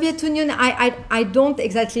the Soviet Union, I don't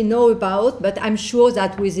exactly know about, but I'm sure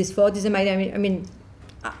that with this Fordism,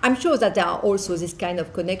 I'm sure that there are also this kind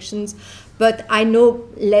of connections, but I know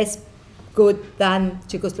less good than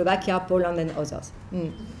Czechoslovakia, Poland, and others.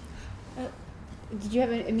 Did you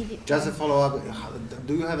have an immediate? Just a follow-up.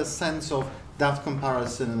 Do you have a sense of that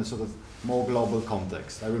comparison in a sort of more global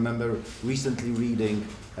context? I remember recently reading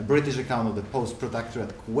a British account of the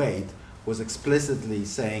post-protectorate Kuwait, was explicitly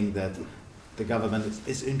saying that the government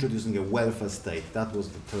is introducing a welfare state. That was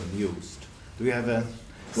the term used. Do you have a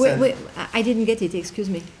sense? Wait, I didn't get it,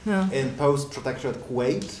 excuse me. In post-protectorate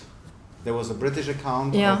Kuwait, there was a British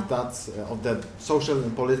account of that, of the social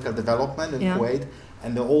and political development in Kuwait,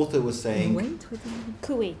 and the author was saying...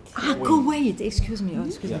 Kuwait. Kuwait, excuse me.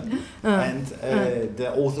 And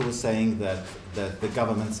the author was saying that the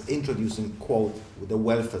government's introducing, quote, the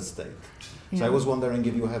welfare state. So I was wondering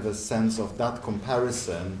if you have a sense of that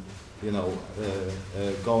comparison,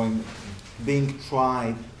 being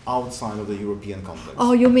tried outside of the European context.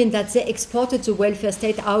 Oh, you mean that they exported the welfare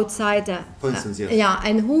state outside? For instance, yes. Yeah,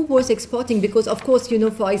 and who was exporting? Because, of course,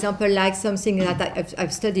 for example, like something that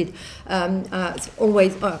I've studied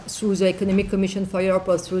always through the Economic Commission for Europe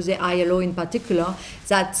or through the ILO in particular,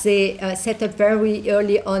 that they set up very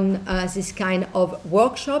early on this kind of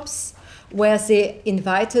workshops where they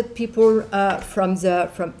invited people from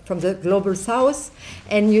the global south.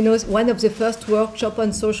 And one of the first workshops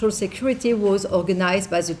on social security was organized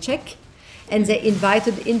by the Czech, and they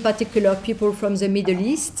invited in particular people from the Middle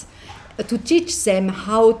East to teach them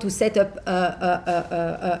how to set up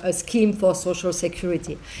a scheme for social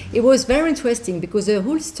security. It was very interesting because the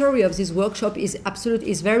whole story of this workshop is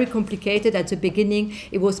very complicated. At the beginning,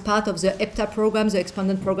 it was part of the EPTA program, the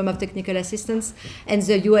Expanded Program of Technical Assistance, and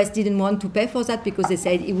the US didn't want to pay for that because they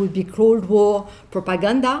said it would be Cold War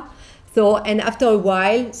propaganda. So, and after a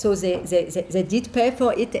while, so they did pay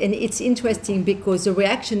for it, and it's interesting because the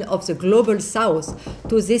reaction of the global south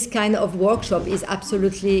to this kind of workshop is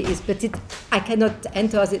absolutely, I cannot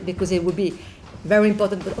enter it because it would be very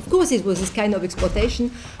important, but of course it was this kind of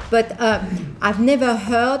exploitation, but I've never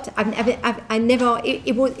heard,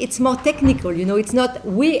 it's more technical, it's not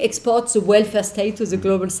we export the welfare state to the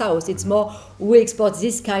global south, it's more we export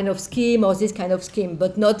this kind of scheme or this kind of scheme,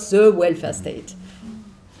 but not the welfare state.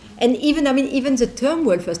 And even the term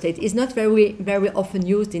welfare state is not very, very often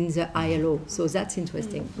used in the ILO, so that's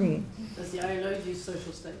interesting. Does the ILO use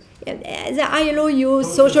social state? Yeah, the ILO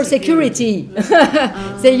use social security.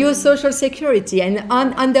 They use social security, and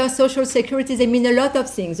under social security they mean a lot of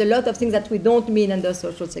things that we don't mean under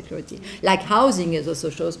social security, like housing is a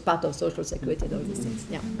part of social security and all these things.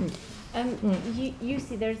 Yeah. You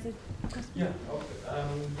see, there's a question. Yeah.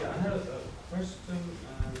 Okay. I had a question.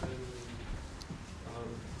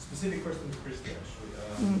 Specific question to Christy, actually.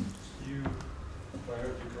 You, if I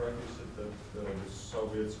heard you correctly, said that the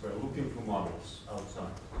Soviets were looking for models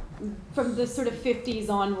outside. From the sort of 50s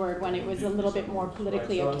onward, when it was a little bit more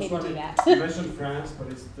politically okay to do that. You mentioned France,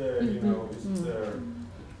 but is there, is there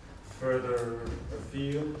further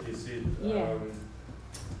afield? Is it?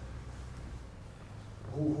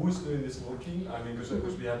 Who is doing this looking? I mean,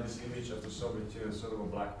 because we have this image of the Soviet Union as sort of a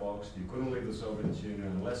black box. You couldn't leave the Soviet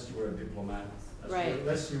Union unless you were a diplomat,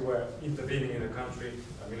 unless you were intervening in a country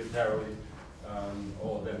militarily,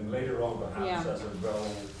 or then later on perhaps as a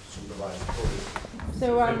well-supervised tourist.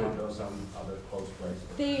 So Finland or some other close place.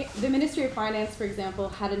 The Ministry of Finance, for example,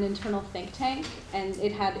 had an internal think tank, and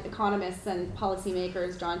it had economists and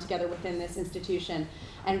policymakers drawn together within this institution.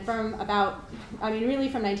 And from really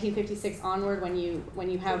from 1956 onward, when you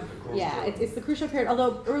have, it's the crucial period.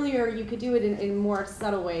 Although earlier you could do it in more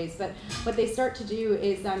subtle ways, but what they start to do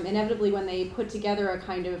is inevitably when they put together a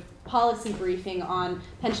kind of policy briefing on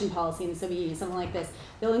pension policy in the Soviet Union, something like this,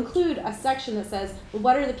 they'll include a section that says, well,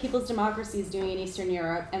 what are the people's democracies doing in Eastern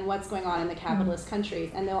Europe and what's going on in the capitalist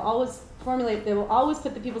countries? And they will always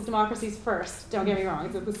put the people's democracies first, don't get me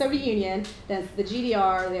wrong. So the Soviet Union, then the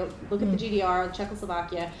GDR, they'll look at the GDR,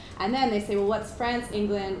 Czechoslovakia, and then they say, well, what's France,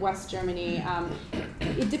 England, West Germany,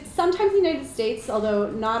 sometimes in the United States, although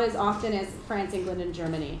not as often as France, England, and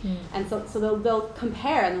Germany. And so they'll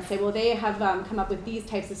compare and they'll say, well, they have come up with these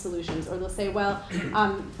types of solutions, or they'll say, well,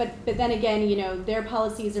 but then again, their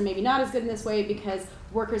policies are maybe not as good in this way because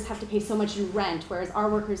workers have to pay so much in rent, whereas our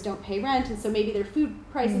workers don't pay rent, and so maybe their food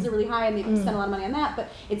prices are really high and they spend a lot of money on that, but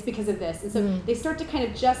it's because of this. And so they start to kind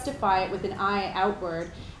of justify it with an eye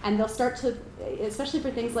outward, and they'll start to, especially for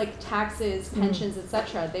things like taxes, pensions,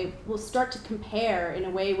 etc., they will start to compare in a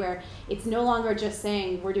way where it's no longer just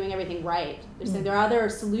saying we're doing everything right. They're saying there are other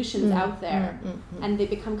solutions out there, and they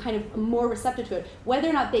become kind of more receptive to it. Whether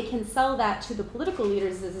or not they can sell that to the political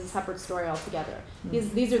leaders is a separate story altogether.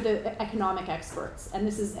 These are the economic experts, and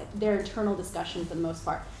this is their internal discussion for the most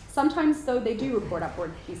part. Sometimes, though, they do report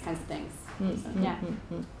upward these kinds of things.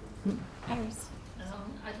 Iris.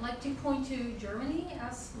 I'd like to point to Germany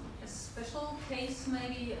as a special case,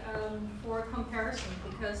 maybe for comparison,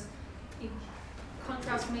 because in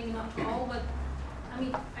contrast, maybe not all, but I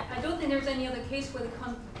mean, I don't think there's any other case where the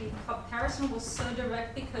comparison was so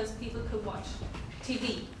direct because people could watch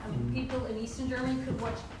TV. I mean, people in Eastern Germany could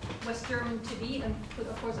watch West German TV and could,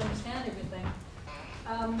 of course, understand everything.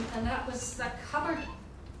 And that covered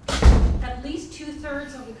at least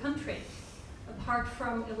 2/3 of the country, apart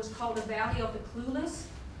from, it was called the Valley of the Clueless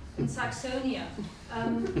in Saxonia.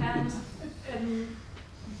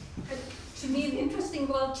 To me, two interesting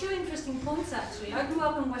points actually. I grew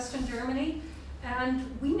up in Western Germany,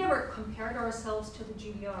 and we never compared ourselves to the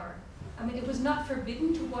GDR. I mean, it was not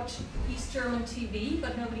forbidden to watch East German TV,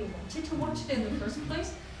 but nobody wanted to watch it in the first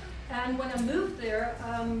place. And when I moved there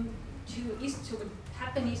to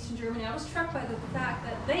Eastern Germany, I was struck by the fact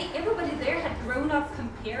that everybody there had grown up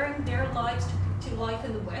comparing their lives to life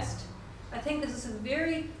in the West. I think this is a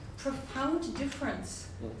very profound difference.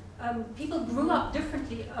 People grew up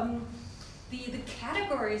differently. The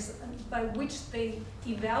categories by which they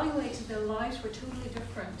evaluated their lives were totally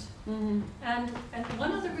different. And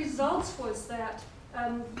one of the results was that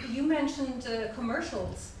you mentioned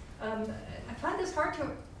commercials. I find this hard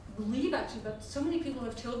to believe actually, but so many people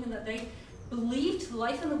have told me that they believed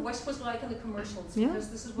life in the West was like in the commercials, because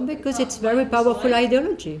this is what because they it's very powerful like,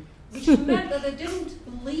 ideology. which meant that they didn't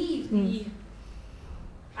believe the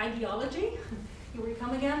ideology, here we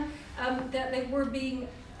come again, that they were being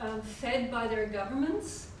fed by their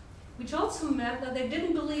governments, which also meant that they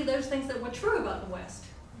didn't believe those things that were true about the West.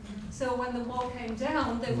 So when the wall came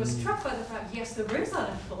down, they were struck by the fact, yes, there is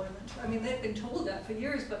unemployment. I mean, they've been told that for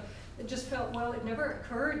years, but it just felt, well, it never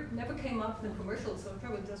occurred, never came up in the commercials, so it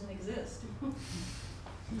probably doesn't exist.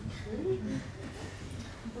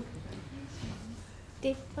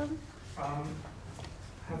 Dave? Have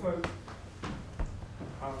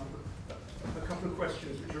a couple of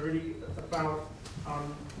questions which are really about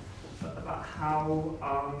how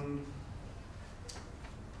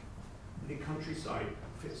the countryside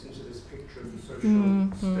fits into this picture of the social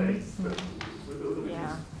state.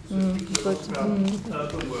 About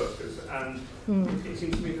urban workers, and it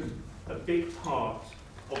seems to me that a big part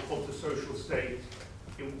of the social state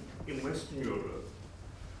in Western Europe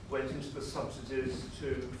went into the subsidies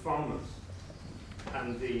to farmers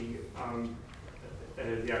and the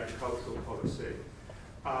agricultural policy.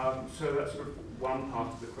 So that's sort of one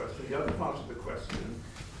part of the question. The other part of the question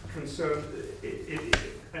concerns,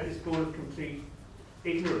 and it's born of complete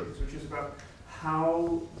ignorance, which is about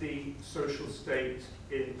how the social state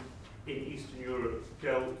in Eastern Europe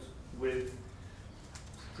dealt with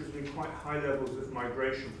presumably quite high levels of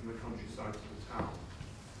migration from the countryside to the town.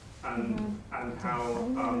 And how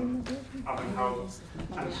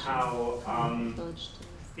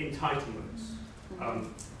entitlements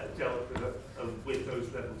dealt with those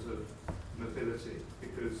levels of mobility,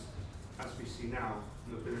 because as we see now,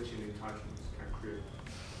 mobility and entitlements can create.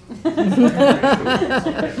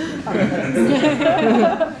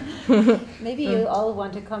 Maybe you all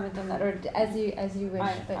want to comment on that, or as you wish. I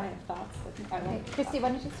have thoughts. Okay. Christy, why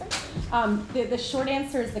don't you start? The short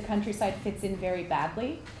answer is the countryside fits in very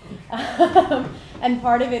badly. And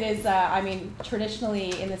part of it is,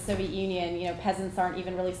 traditionally in the Soviet Union, peasants aren't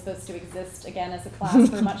even really supposed to exist again as a class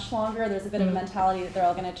for much longer. There's a bit of a mentality that they're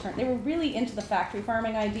all going to turn. They were really into the factory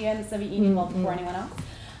farming idea in the Soviet Union well before anyone else.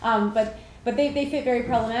 But they fit very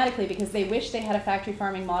problematically because they wish they had a factory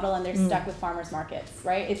farming model and they're stuck with farmers markets,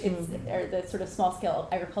 right? It's the sort of small scale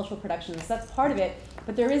agricultural production. So that's part of it.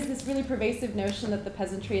 But there is this really pervasive notion that the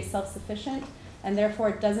peasantry is self-sufficient and therefore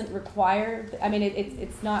it doesn't require,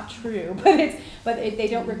 it's not true, but they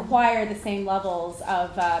don't require the same levels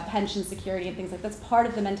of pension security and things like that. That's part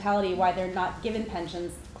of the mentality why they're not given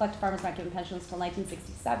pensions. Collective farmers not given pensions until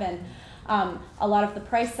 1967. A lot of the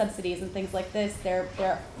price subsidies and things like this,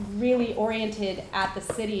 they're really oriented at the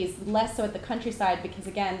cities, less so at the countryside, because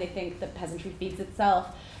again, they think the peasantry feeds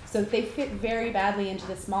itself. So they fit very badly into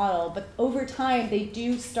this model, but over time they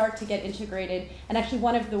do start to get integrated. And actually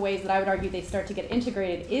one of the ways that I would argue they start to get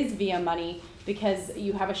integrated is via money, because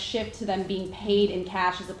you have a shift to them being paid in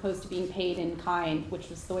cash as opposed to being paid in kind, which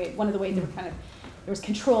was the way, one of the ways they were kind of, there was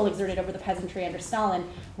control exerted over the peasantry under Stalin.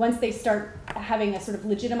 Once they start having a sort of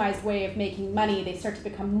legitimized way of making money, they start to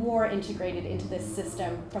become more integrated into this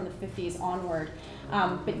system from the 50s onward.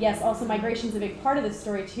 But yes, also migration is a big part of this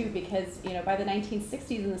story too, because by the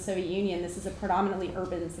 1960s in the Soviet Union, this is a predominantly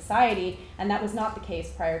urban society, and that was not the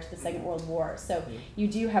case prior to the Second World War. So you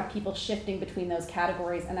do have people shifting between those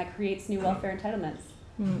categories, and that creates new welfare entitlements.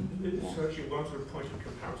 So actually one sort of point of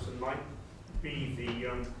comparison might be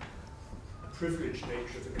the privileged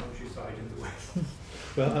nature of the countryside in the West.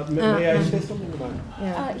 Well, may I say something about it?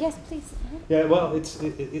 Yes, please. Yeah, well, it's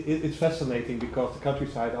fascinating because the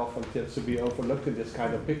countryside often tends to be overlooked in this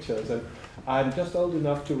kind of pictures, and I'm just old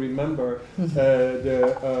enough to remember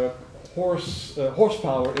the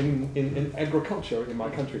horsepower in agriculture in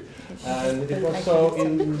my country, and it was so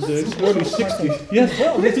in the early 60s. Yes,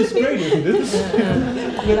 well, this is great, isn't it?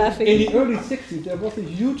 In the early 60s, there was a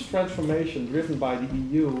huge transformation driven by the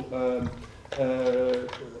EU.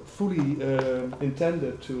 Fully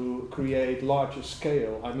intended to create larger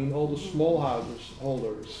scale. I mean, all the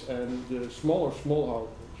smallholders and the smaller smallholders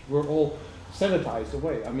were all sanitized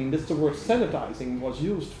away. I mean, the word sanitizing was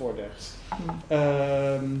used for that.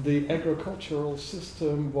 The agricultural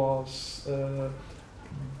system was,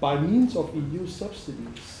 by means of EU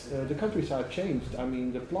subsidies, the countryside changed. I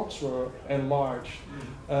mean, the plots were enlarged.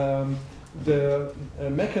 The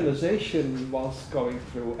mechanization was going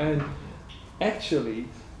through, and actually,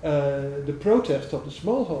 the protest of the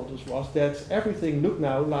smallholders was that everything looked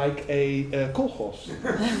now like a kolkhoz.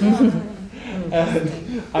 And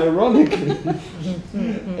ironically,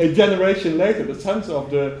 a generation later, the sons of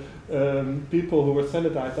the people who were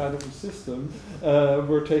sanitized out of the system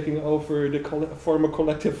were taking over the former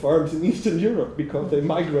collective farms in Eastern Europe because they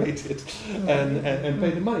migrated and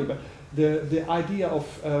paid the money. But the idea of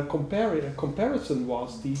comparison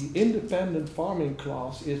was the independent farming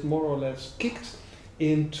class is more or less kicked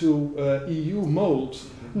into EU mold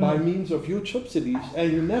by means of huge subsidies, and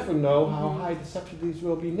you never know how high the subsidies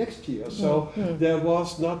will be next year. So there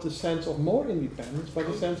was not a sense of more independence, but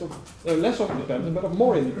a sense of less of independence, but of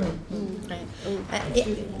more independence.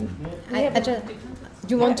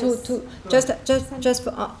 Do you want to just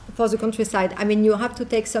for the countryside? I mean, you have to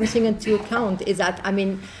take something into account. Is that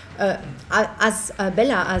as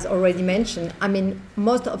Bella has already mentioned, I mean,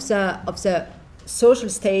 most of the social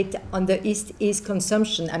state on the east is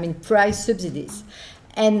consumption. I mean, price subsidies,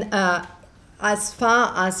 and as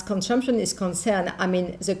far as consumption is concerned, I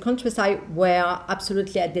mean, the countryside were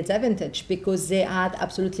absolutely at disadvantage because they had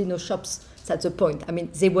absolutely no shops. That's the point. I mean,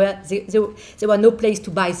 there were no place to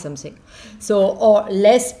buy something, or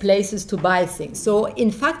less places to buy things. So in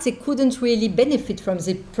fact, they couldn't really benefit from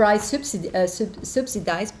the price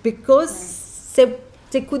subsidized because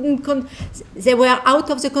they couldn't. They were out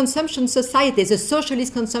of the consumption society, the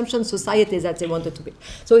socialist consumption society that they wanted to be.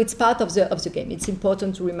 So it's part of the game. It's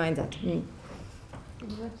important to remind that.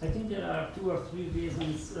 I think there are 2 or 3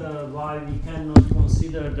 reasons why we cannot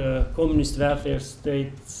consider the communist welfare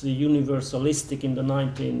states universalistic in the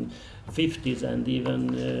 1950s and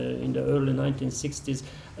even in the early 1960s,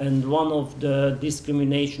 and one of the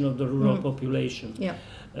discrimination of the rural population. Yeah.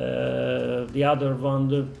 The other one,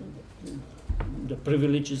 the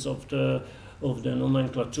privileges of the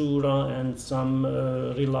nomenclatura and some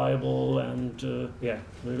reliable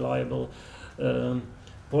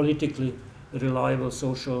politically reliable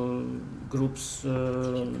social groups,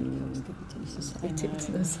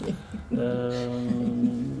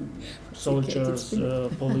 soldiers,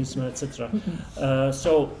 policemen, etc.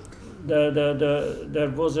 So there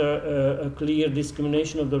was a clear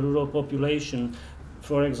discrimination of the rural population.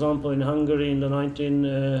 For example, in Hungary, in the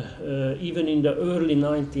even in the early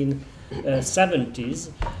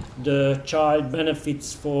 1970s, the child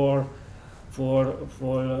benefits for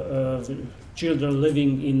children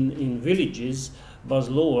living in villages was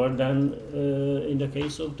lower than in the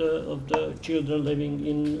case of the children living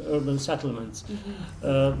in urban settlements.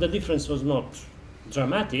 The difference was not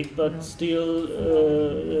dramatic, but still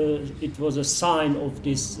it was a sign of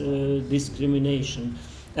this discrimination.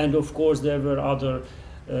 And of course there were other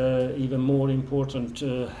even more important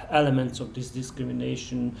elements of this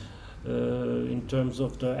discrimination in terms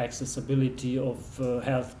of the accessibility of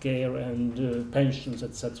health care and pensions,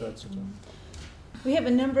 etc., etc. We have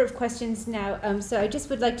a number of questions now, so I just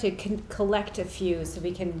would like to collect a few so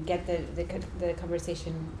we can get the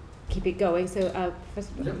conversation, keep it going. So,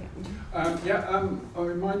 Professor. My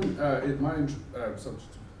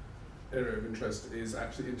subject area of interest is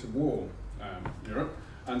actually interwar Europe,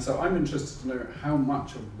 and so I'm interested to know how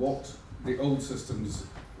much of what the old systems,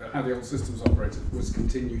 how the old systems operated, was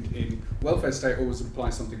continued in welfare state, or was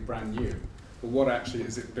imply something brand new. But what actually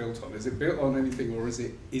is it built on? Is it built on anything, or is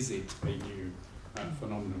it a new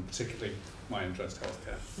phenomenon? Particularly, my interest,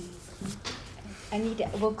 healthcare.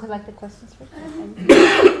 We'll collect the questions first.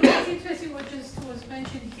 It's interesting what just was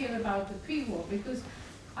mentioned here about the pre-war, because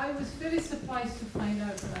I was very surprised to find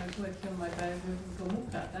out when I was working on my biographical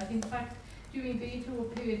booklet that in fact during the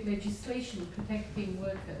interwar period legislation protecting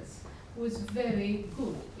workers was very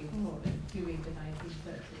good in Poland during the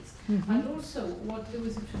 1930s. And also there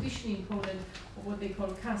was a tradition in Poland of what they call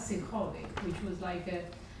kasy chorych, which was like a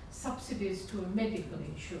subsidies to a medical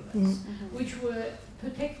insurance, which were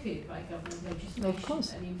protected by government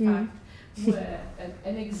legislation, and in fact were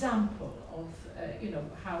an example of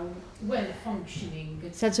how well functioning.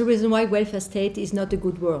 That's the reason why welfare state is not a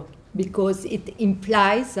good word, because it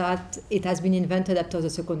implies that it has been invented after the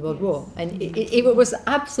Second World War, and it was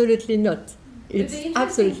absolutely not. It's but the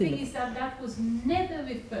interesting thing is that was never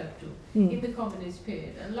referred to in the communist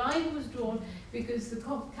period. A line was drawn because the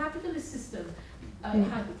capitalist system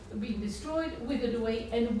had been destroyed, withered away,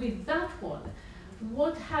 and with that one,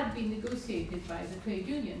 what had been negotiated by the trade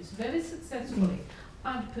unions very successfully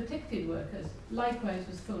and protected workers, likewise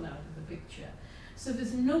was thrown out of the picture. So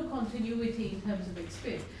there's no continuity in terms of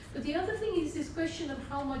experience. But the other thing is this question of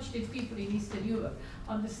how much did people in Eastern Europe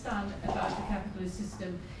understand about the capitalist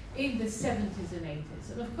system in the 70s and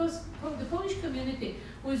 80s. And of course, the Polish community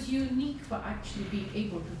was unique for actually being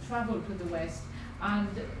able to travel to the West and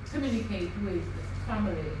communicate with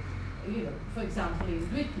family, for example, in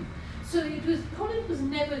Britain. So Poland was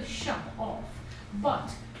never shut off,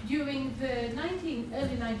 but during the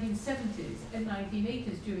early 1970s and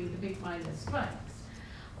 1980s, during the big miners' strikes,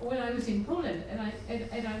 when I was in Poland and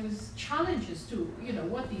I was challenged as to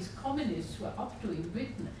what these communists were up to in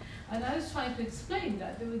Britain, and I was trying to explain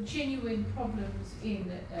that there were genuine problems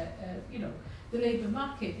in the labour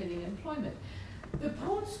market and in employment. The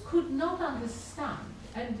Poles could not understand,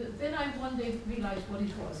 and then I one day realized what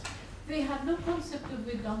it was. They had no concept of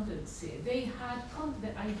redundancy. They had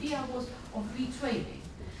the idea was of retraining,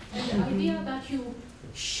 and the idea that you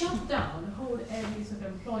shut down whole areas of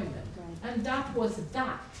employment, and that was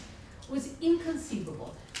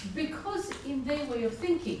inconceivable, because in their way of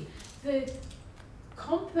thinking, the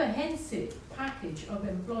comprehensive package of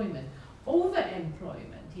employment,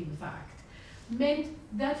 overemployment in fact, meant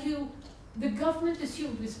that the government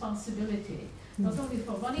assumed responsibility not only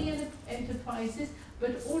for running enterprises,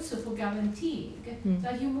 but also for guaranteeing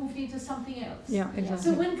that you moved into something else. Yeah,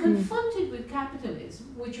 exactly. So when confronted with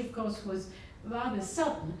capitalism, which of course was rather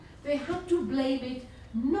sudden, they had to blame it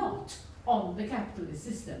not on the capitalist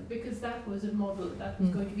system, because that was a model that was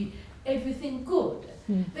going to be everything good.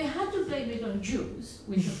 They had to blame it on Jews,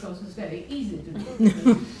 which of course was very easy to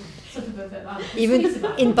do. Sort of even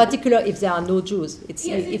in particular, if there are no Jews, it's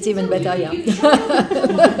even better. Yeah. And of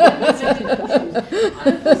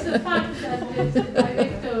course, the fact that the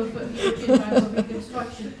director of European Bible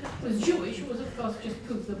Reconstruction was Jewish was, of course, just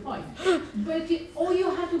proved the point. But or you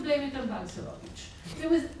had to blame it on Balcerowicz. There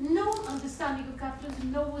was no understanding of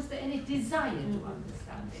capitalism, nor was there any desire to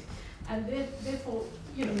understand it. And therefore,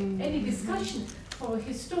 any discussion for a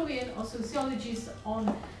historian or sociologist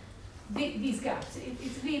on these gaps,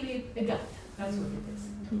 it's really a gap. That's what it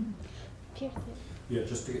is. Yeah,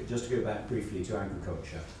 just to go back briefly to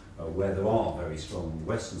agriculture, where there are very strong, on the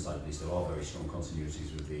western side at least, there are very strong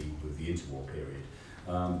continuities with the interwar period.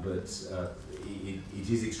 But it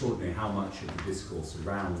is extraordinary how much of the discourse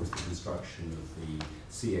around the construction of the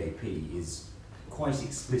CAP is quite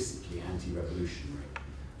explicitly anti-revolutionary.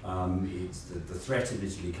 The threat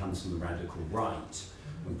initially comes from the radical right,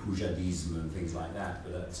 and Poujadism and things like that,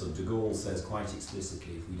 but so de Gaulle says quite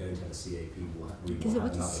explicitly, if we don't have a CAP, we will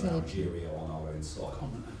have another Algeria on our own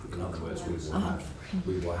soil. In other words, we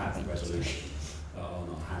will have revolution on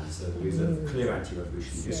our hands. So there is a clear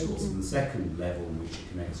anti-revolutionary discourse. And the second level in which it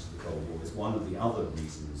connects to the Cold War is one of the other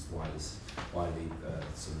reasons why the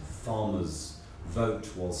sort of farmers' vote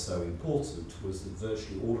was so important, was that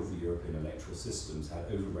virtually all of the European electoral systems had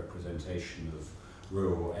overrepresentation of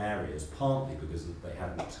rural areas, partly because they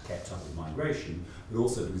hadn't kept up with migration, but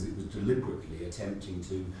also because it was deliberately attempting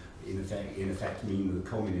to, in effect mean that the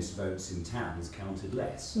communist votes in towns counted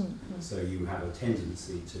less. So you have a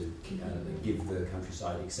tendency to give the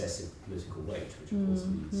countryside excessive political weight, which of course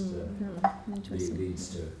leads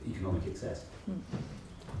to economic excess.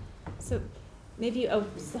 So maybe I'll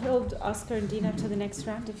hold Oscar and Dina to the next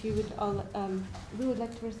round if you would all, who would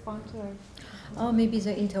like to respond to our... Oh, maybe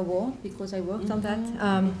the interwar, because I worked on that.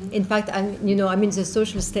 In fact, the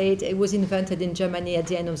social state, it was invented in Germany at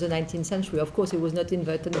the end of the 19th century. Of course, it was not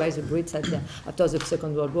invented by the Brits after the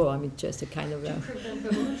Second World War. I mean, just a kind of... To prevent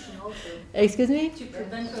revolution also. Excuse me? To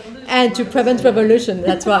prevent revolution. And to prevent revolution,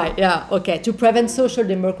 that's right, yeah, okay. To prevent social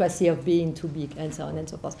democracy of being too big, and so on and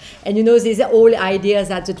so forth. And these whole ideas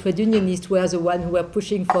that the trade unionists were the ones who were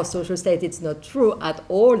pushing for social state, it's not true at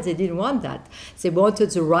all. They didn't want that. They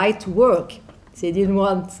wanted the right to work. They didn't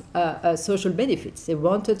want social benefits. They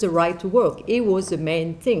wanted the right to work. It was the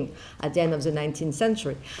main thing at the end of the 19th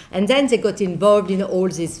century. And then they got involved in all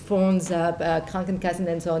these funds, Krankenkassen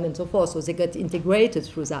and so on and so forth. So they got integrated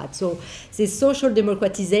through that. So this social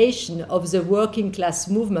democratization of the working class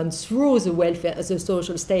movement through the welfare, the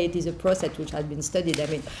social state, is a process which has been studied,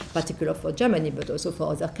 particularly for Germany, but also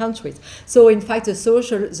for other countries. So in fact, the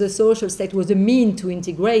social state was a mean to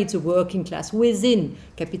integrate the working class within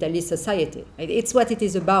capitalist society. It's what it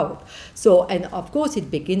is about. So, and of course,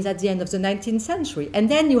 it begins at the end of the 19th century. And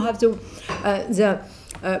then you have the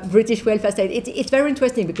British welfare state. It's very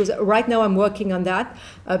interesting because right now I'm working on that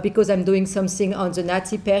because I'm doing something on the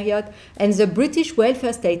Nazi period. And the British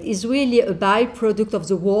welfare state is really a byproduct of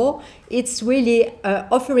the war. It's really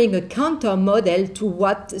offering a counter model to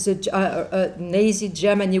what the Nazi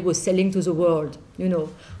Germany was selling to the world,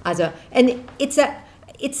 and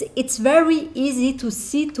it's very easy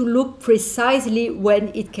to look precisely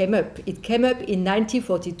when it came up. It came up in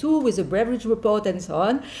 1942 with the Beveridge Report and so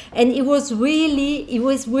on, and it was really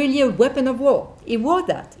a weapon of war. It was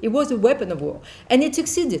that. It was a weapon of war, and it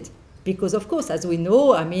succeeded because, of course, as we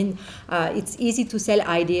know, it's easy to sell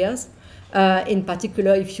ideas. In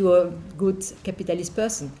particular, if you're a good capitalist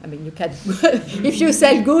person, you can. If you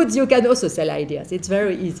sell goods, you can also sell ideas. It's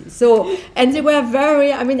very easy. So, and they were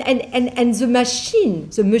very. And the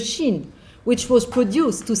machine, which was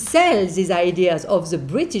produced to sell these ideas of the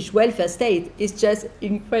British welfare state, is just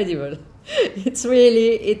incredible. It's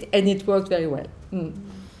really and it worked very well. We'll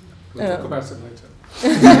talk about it later.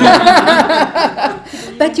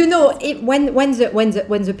 But when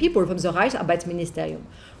the people from the Reichsarbeitsministerium,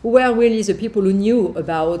 who were really the people who knew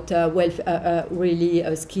about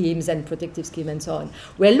schemes and protective schemes and so on,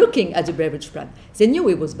 were looking at the Beveridge plan, they knew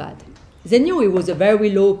it was bad. They knew it was a very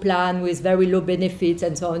low plan with very low benefits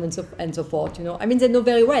and so on and so forth. They know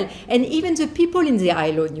very well, and even the people in the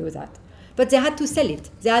ILO knew that, but they had to sell it.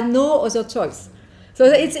 They had no other choice. So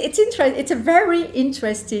it's a very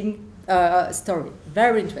interesting story.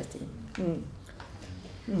 Very interesting.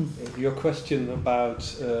 Your question about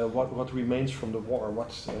what remains from the war,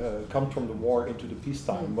 what's come from the war into the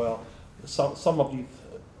peacetime. Well, some of the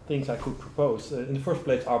things I could propose. In the first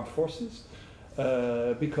place, armed forces,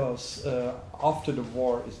 because after the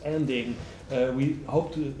war is ending,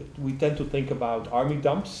 we tend to think about army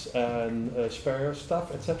dumps and spare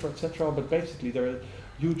stuff, etc. But basically, there are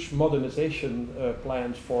huge modernization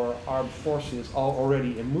plans for armed forces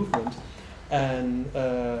already in movement, and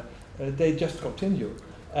they just continue.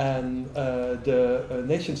 And the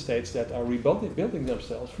nation states that are building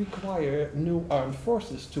themselves require new armed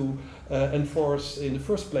forces to enforce, in the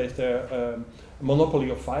first place, their monopoly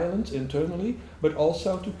of violence internally, but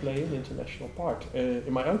also to play an international part.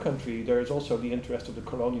 In my own country, there is also the interest of the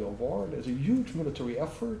colonial war. There's a huge military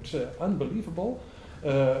effort, unbelievable.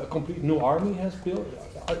 A complete new army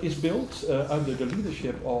is built under the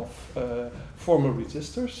leadership of former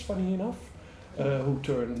resistors, funny enough. Who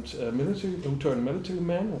turned military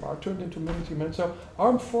men, or are turned into military men. So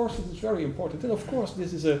armed forces is very important. And of course,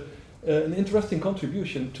 this is an interesting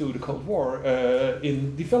contribution to the Cold War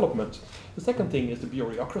in development. The second thing is the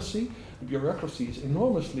bureaucracy. The bureaucracy is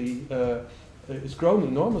it's grown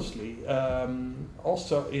enormously,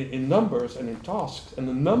 also in numbers and in tasks. And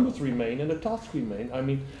the numbers remain and the tasks remain.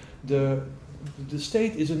 The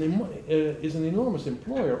state is an enormous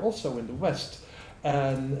employer also in the West.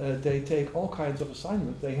 And they take all kinds of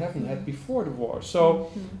assignments they haven't had before the war.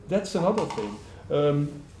 So that's another thing.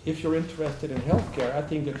 if you're interested in healthcare, I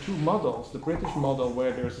think there are two models. The British model,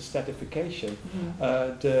 where there's a stratification.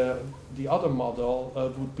 The other model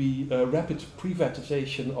would be rapid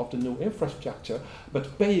privatization of the new infrastructure,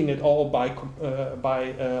 but paying it all by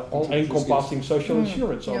all-encompassing social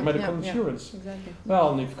insurance or medical insurance. Exactly.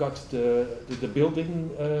 Well, and you've got the building,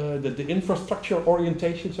 the infrastructure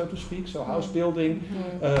orientation, so to speak. So house building,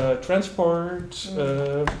 transport,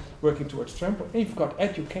 working towards transport. And you've got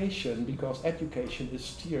education, because education is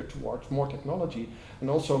steered towards more technology and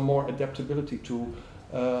also more adaptability to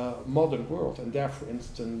modern world. And there, for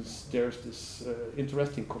instance, there's this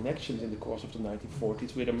interesting connections in the course of the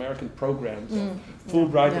 1940s with American programs,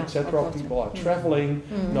 Fulbright, etc. People are traveling,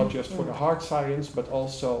 not just for the hard science, but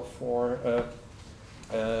also for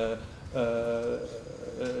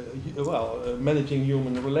managing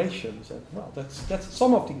human relations. And well, that's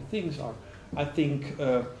some of the things are, I think,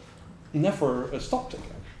 never stopped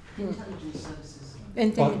again. Intelligence services.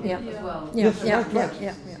 As well.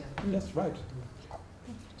 That's right.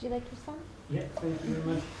 Would you like to respond? Yeah, thank you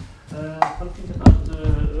very much. Something about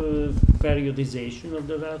the periodization of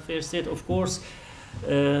the welfare state. Of course,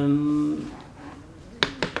 the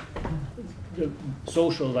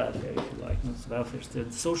social welfare, if you like, not welfare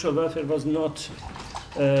state. Social welfare was not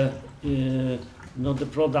the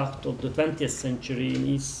product of the 20th century in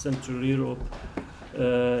East Central Europe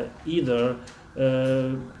either.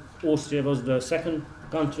 Austria was the second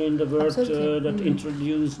country in the world that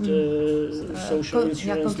introduced social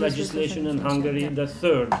insurance legislation, and Hungary the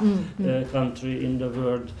third country in the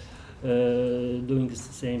world doing the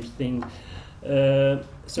same thing.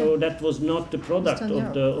 So that was not the product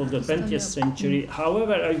of the 20th century.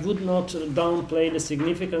 However, I would not downplay the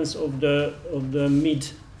significance of the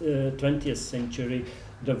mid 20th century,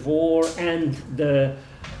 the war and the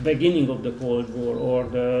beginning of the Cold War, or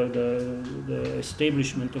the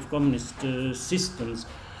establishment of communist systems.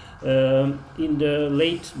 In the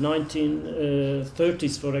late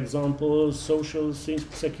 1930s, for example, social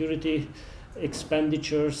security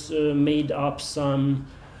expenditures made up some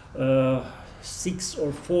 6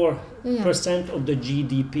 or 4% of the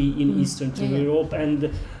GDP in Eastern Europe,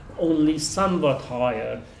 and only somewhat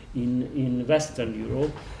higher in Western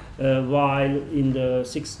Europe. While in the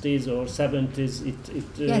 60s or 70s it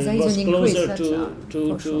was closer to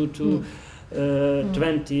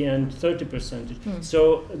 20 and 30%.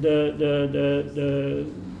 So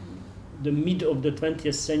the mid of the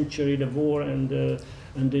 20th century, the war and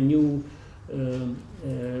the new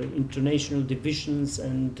international divisions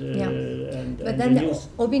but then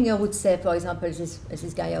Obinger would say, for example, this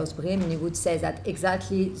guy aus Bremen, he would say that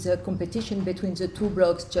exactly the competition between the two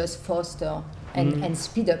blocks just foster and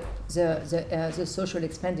speed up the social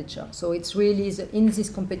expenditure. So it's really in this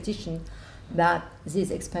competition that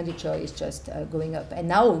this expenditure is just going up. And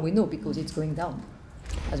now we know, because it's going down,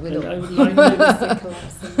 as we know. I would like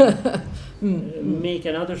to make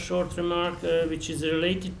another short remark, which is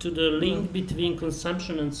related to the link between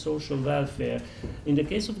consumption and social welfare. In the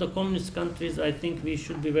case of the communist countries, I think we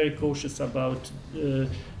should be very cautious about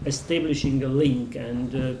establishing a link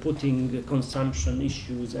and putting consumption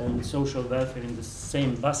issues and social welfare in the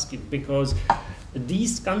same basket, because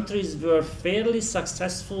these countries were fairly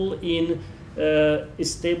successful in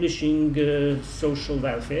establishing social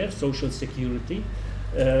welfare, social security,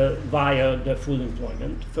 via the full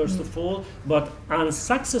employment, first of all, but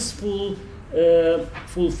unsuccessful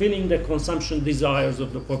fulfilling the consumption desires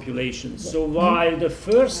of the population. So while the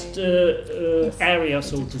first area,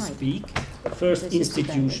 so to speak, the first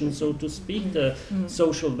institution, so to speak, the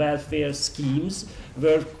social welfare schemes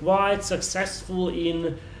were quite successful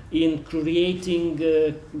in creating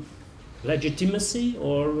legitimacy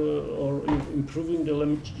or improving the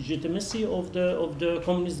legitimacy of the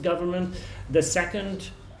communist government. The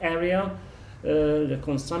second area, the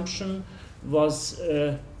consumption, was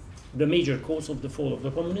the major cause of the fall of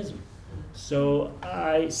the communism. So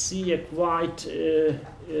I see a quite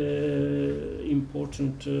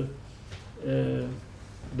important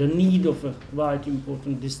the need of a quite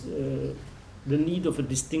important the need of a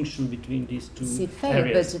distinction between these two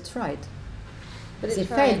areas. But it's right. They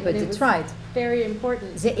failed, but it's right. Very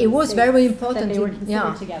important. It was very important. That they were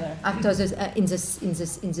considered together. After in the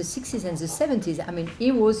 60s and the 70s, I mean,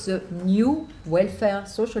 it was the new welfare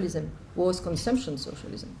socialism, was consumption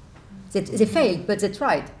socialism. They failed, but they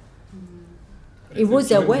tried. It was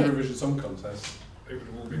their way. Eurovision Song Contest, it would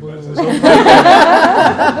have all been better.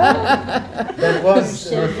 There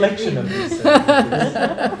was a reflection of this in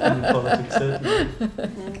politics, certainly.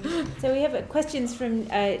 So we have questions from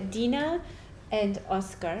Dina and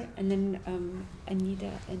Oscar, and then Anita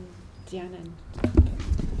and Diana. I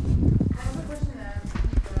have a question,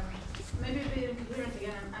 maybe a bit incoherent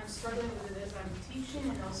again. struggling with it as I'm teaching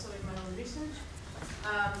and also in my own research.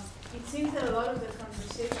 It seems that a lot of the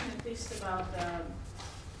conversation, at least about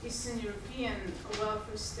Eastern European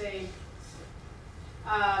welfare state,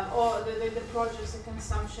 or the projects, the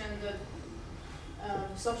consumption, the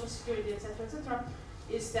social security, etc.,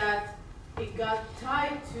 is that it got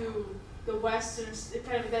tied to the Western,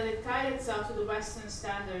 that it tied itself to the Western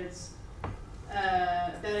standards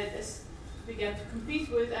that it began to compete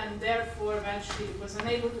with, and therefore eventually it was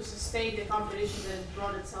unable to sustain the competition that it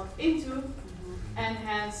brought itself into, and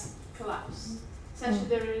hence collapsed. Essentially,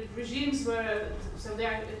 the regimes were, so they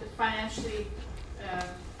are financially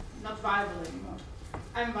not viable anymore.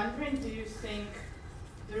 I'm wondering, do you think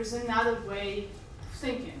there's another way of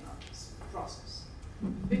thinking of this process?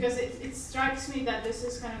 Because it strikes me that this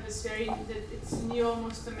is kind of this very, that it's new,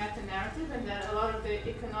 almost a meta-narrative, and that a lot of the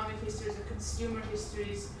economic histories, the consumer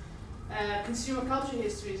histories, consumer culture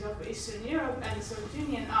histories of Eastern Europe and the Soviet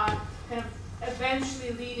Union are kind of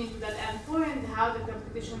eventually leading to that end point, how the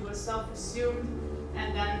competition was self-assumed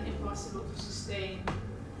and then impossible to sustain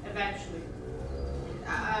eventually.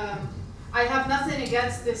 I have nothing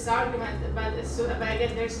against this argument, but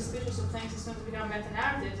again, they're suspicious of things as soon as they become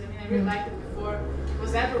meta-narratives. I mean, I really liked it before it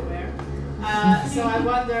was everywhere. So I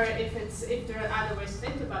wonder if there are other ways to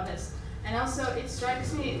think about this. And also, it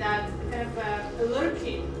strikes me that kind of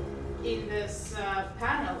lurking in this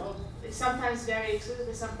panel, of sometimes very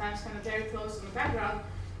exclusively, sometimes kind of very close in the background,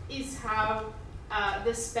 is how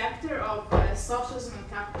the specter of socialism and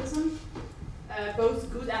capitalism, both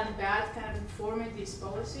good and bad, kind of informing these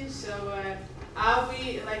policies. So are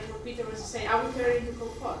we, like what Peter was saying, are we turning into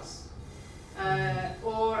Cold Pots?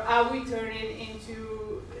 Or are we turning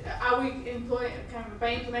into, are we employing, kind of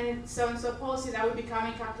by implementing so-and-so policies, are we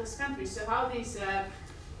becoming capitalist countries? So how these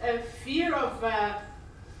fear of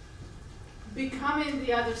becoming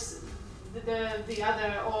the other, the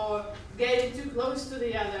other, or getting too close to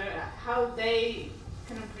the other, how they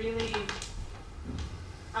kind of really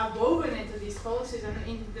are woven into these policies, and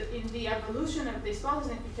in the evolution of these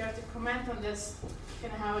policies. And if you care to comment on this,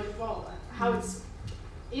 kind of how it evolved, how it's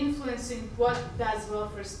influencing what does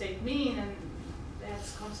welfare state mean, and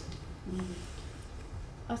that's concept.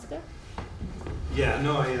 Oscar? Yeah,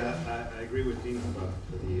 no, I agree with Dina about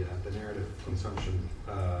the narrative consumption.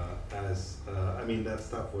 I mean, that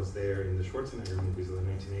stuff was there in the Schwarzenegger movies of the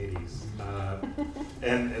 1980s.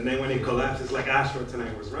 And then when it collapsed, it's like,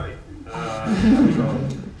 Schwarzenegger was right. So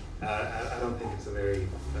I don't think it's a very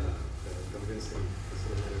convincing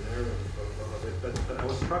sort of narrative of it. But I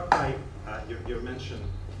was struck by your mention,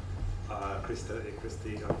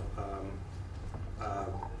 Christy, of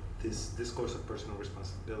this discourse of personal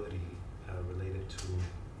responsibility related to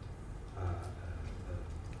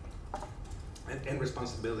and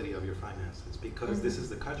responsibility of your finances, because this is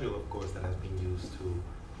the cudgel, of course, that has been used to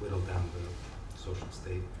whittle down the social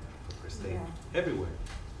state, welfare state, everywhere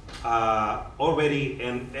already,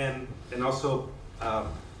 and also, I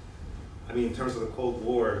mean, in terms of the Cold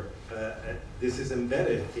War, this is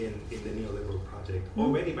embedded in the neoliberal project.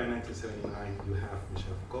 Already by 1979, you have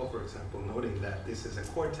Michel Foucault, for example, noting that this is a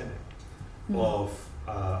core tenet of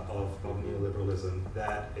neoliberalism,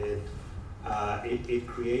 that it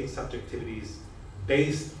creates subjectivities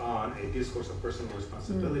based on a discourse of personal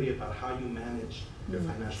responsibility about how you manage your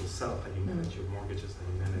financial self, how you manage your mortgages, how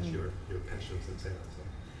you manage your pensions, etc.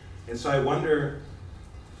 And so I wonder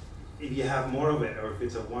if you have more of it, or if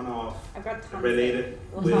it's a one-off related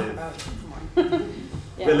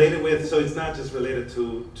related with. So it's not just related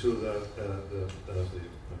to the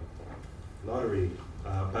lottery,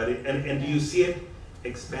 but and do you see it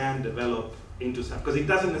expand, develop into some? Because it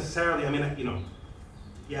doesn't necessarily. I mean, you know,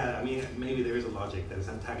 yeah. I mean, maybe there is a logic that is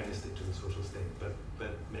antagonistic to the social state, but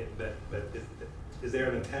is there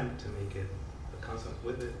an attempt to make it a concept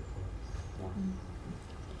with it?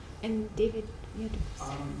 And David, you had to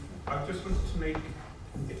I just wanted to make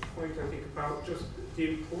a point, I think, about just the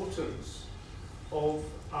importance of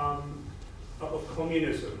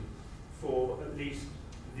communism for at least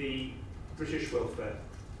the British welfare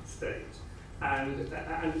state, and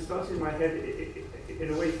it started in my head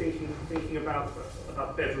in a way thinking about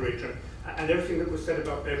Beveridge, and everything that was said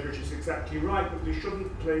about Beveridge is exactly right, but we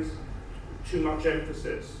shouldn't place too much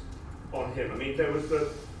emphasis on him. I mean, there was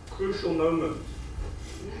the crucial moment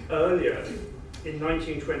earlier in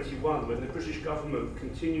 1921 when the British government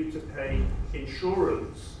continued to pay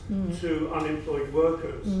insurance to unemployed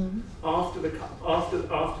workers after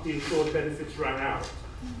the insured benefits ran out.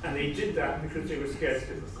 And they did that because they were scared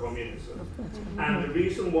of communism. And the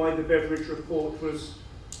reason why the Beveridge report was,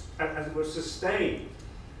 as it was sustained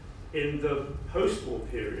in the post-war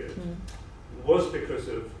period, was because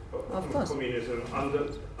of course. communism under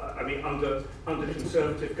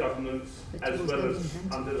conservative governments as well as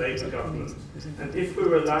under Labour governments. And if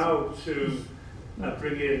we're allowed to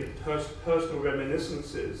bring in personal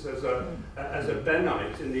reminiscences as a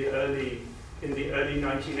Benite in the early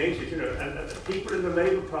 1980s, and people in the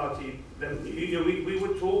Labour Party, then we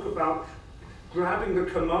would talk about grabbing the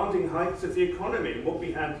commanding heights of the economy. And what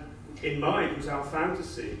we had in mind was our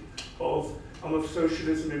fantasy of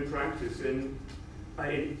socialism in practice in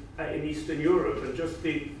Eastern Europe. And just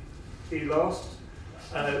the last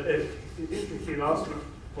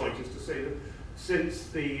point is to say that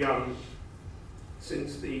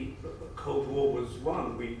since the Cold War was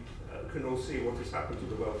won, we can all see what has happened to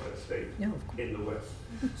the welfare state in the West.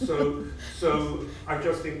 So I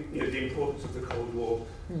just think the importance of the Cold War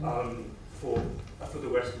for the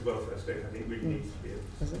Western welfare state, I think, really needs to be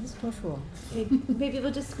That's for sure. Okay, maybe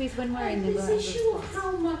we'll just squeeze one more in. This issue of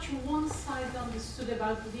how much one side understood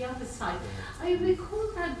about the other side. I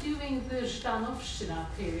recall that during the Zhdanovshchina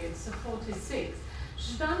period, so 46,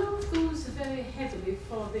 Zhdanov goes very heavily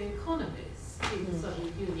for the economists in the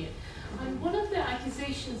Soviet Union. And one of the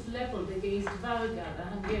accusations leveled against Varga, the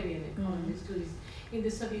Hungarian economist who is in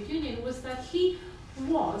the Soviet Union, was that he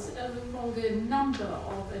was, among a number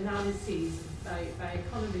of analyses by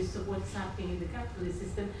economists of what's happening in the capitalist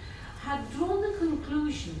system, had drawn the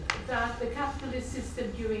conclusion that the capitalist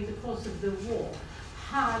system during the course of the war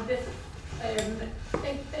had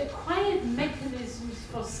acquired mechanisms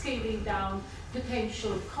for scaling down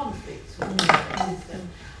potential conflicts within the system.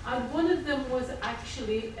 And one of them was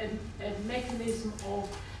actually a mechanism of,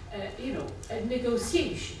 a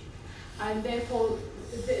negotiation. And therefore,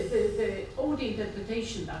 the old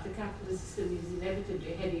interpretation that the capitalist system is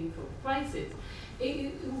inevitably heading for crisis,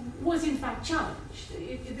 it was in fact challenged.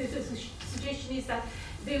 The suggestion is that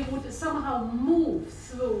they would somehow move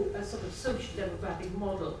through a sort of social democratic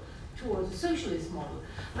model towards a socialist model.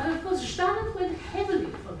 And of course, Zhdanov went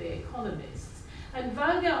heavily for the economists. And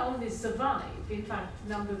Varga only survived, in fact, a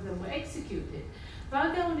number of them were executed.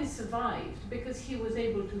 Varga only survived because he was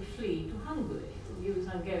able to flee to Hungary, he was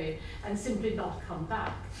Hungarian, and simply not come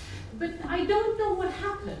back. But I don't know what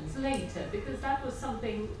happens later, because that was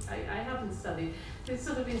something I haven't studied. There's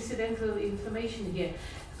sort of incidental information here.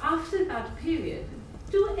 After that period,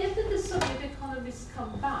 do ever the Soviet economists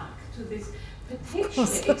come back to this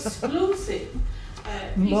potentially exclusive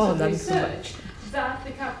piece of research that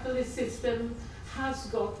the capitalist system has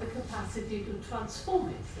got the capacity to transform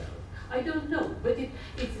itself? I don't know, but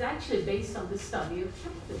it's actually based on the study of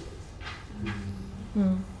capitalism.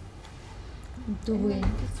 Do we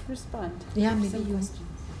just respond? Yeah, maybe you. Is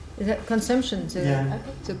that consumption?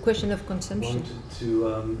 The question of consumption. I wanted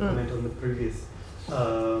to comment on the previous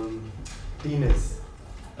Dina's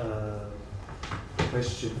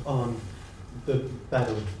question on the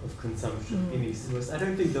battle of consumption in East and West. I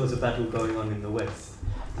don't think there was a battle going on in the West.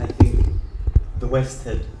 I think the West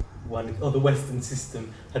had won, or the Western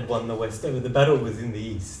system had won the West over. The battle was in the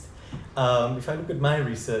East. If I look at my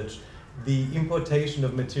research, the importation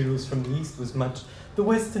of materials from the East was much, the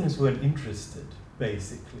Westerners weren't interested,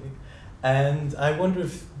 basically. And I wonder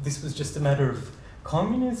if this was just a matter of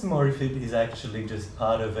communism, or if it is actually just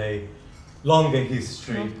part of a longer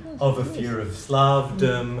history of a fear of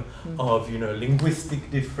Slavdom, of linguistic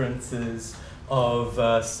differences,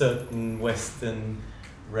 of certain Western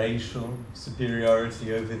racial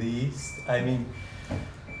superiority over the East. I mean,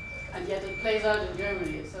 and yet it plays out in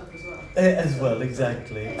Germany itself as well. As well,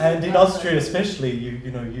 exactly. And in Austria especially,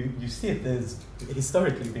 you see it. There's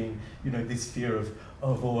historically been this fear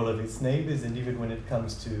of all of its neighbors, and even when it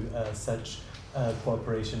comes to such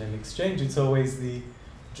cooperation and exchange, it's always the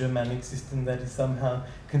Germanic system that is somehow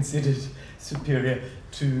considered superior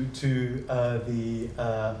to the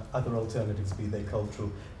other alternatives, be they cultural,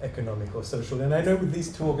 economic, or social. And I know with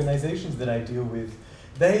these two organizations that I deal with,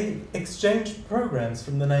 they exchanged programs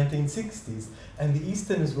from the 1960s, and the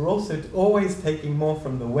Easterners were also always taking more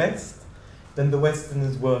from the West than the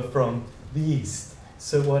Westerners were from the East.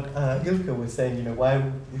 So what Ilka was saying, why,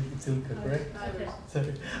 it's Ilka, correct?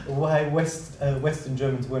 Sorry. Why Western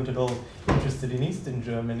Germans weren't at all interested in Eastern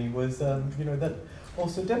Germany was, that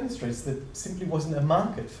also demonstrates that simply wasn't a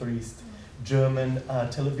market for East German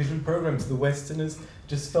television programs. The Westerners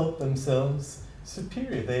just felt themselves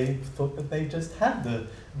superior. They thought that they just had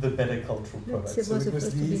the better cultural products. So it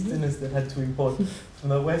was the Easterners that had to import from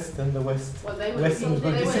the West, and the West. Well, they were Westerners were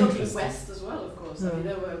looking disinterested. West as well, of course. I mean,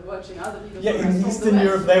 they were watching other people. Yeah, in Eastern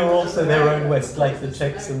Europe, they were also their own West, like the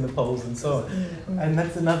Czechs and the Poles and so on. And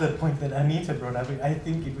that's another point that Anita brought up. I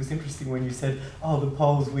think it was interesting when you said, "Oh, the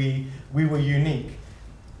Poles, we were unique."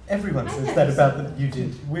 Everyone says that about you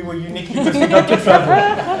did. We were unique because we got to travel.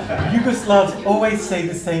 Yugoslavs always say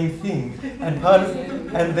the same thing, and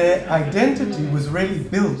their identity was really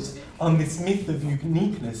built on this myth of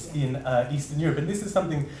uniqueness in Eastern Europe. And this is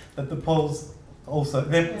something that the Poles also,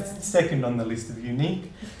 they're second on the list of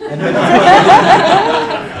unique, and then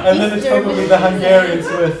it's probably the Hungarians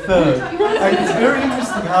who are third. And it's very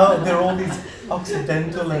interesting how there are all these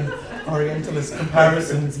Occidental and Orientalist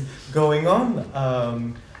comparisons going on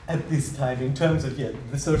at this time in terms of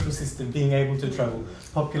the social system, being able to travel,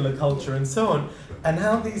 popular culture and so on, and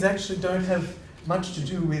how these actually don't have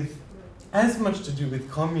as much to do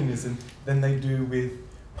with communism than they do with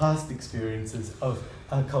past experiences of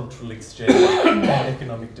cultural exchange and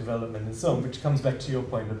economic development and so on, which comes back to your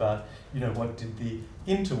point about, what did the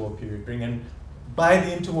interwar period bring? And by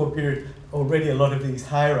the interwar period, already a lot of these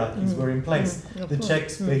hierarchies were in place. The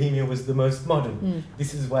Czechs, Bohemia was the most modern.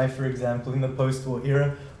 This is why, for example, in the post-war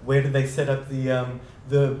era, where did they set up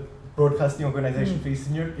the Broadcasting Organization for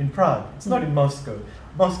Eastern Europe? In Prague. It's not in Moscow.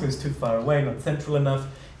 Moscow is too far away, not central enough.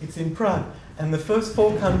 It's in Prague. And the first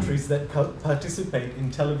 4 countries that participate in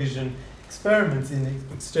television experiments in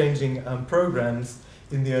exchanging programs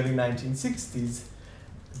in the early 1960s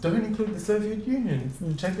don't include the Soviet Union.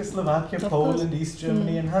 It's Czechoslovakia, Poland, East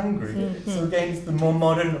Germany, and Hungary. So again, it's the more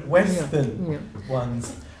modern Western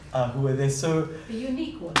ones who are there. So the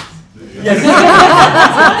unique ones. Yes.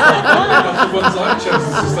 Not the ones I've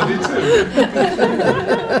chosen to study too.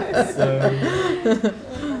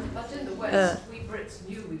 But in the West, we Brits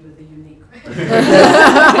knew we were the unique ones.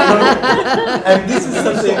 And this is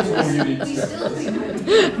something. We still think we're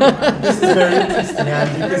This is very interesting,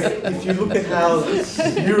 Anne, because if you look at how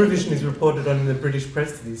Eurovision is reported on in the British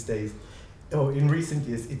press these days, or in recent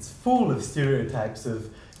years, it's full of stereotypes of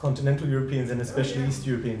continental Europeans and especially East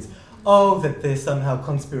Europeans. Oh, that they're somehow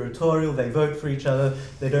conspiratorial, they vote for each other,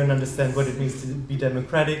 they don't understand what it means to be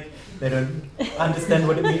democratic, they don't understand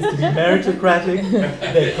what it means to be meritocratic,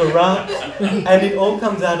 they're corrupt, and it all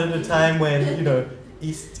comes out at a time when,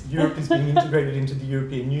 East Europe is being integrated into the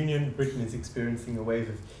European Union, Britain is experiencing a wave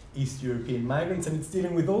of East European migrants, and it's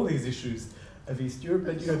dealing with all these issues of East Europe,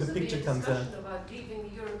 but the picture comes out. About leaving the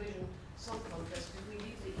Eurovision Song Contest if we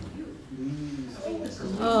leave the EU.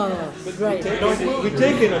 Oh, but right. We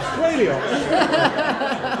take in Australia.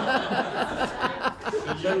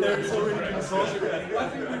 Then there is already been sorted. I think we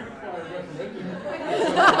require a referendum.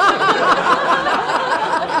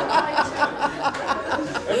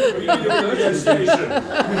 Everybody your voting station.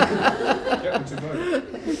 Get them to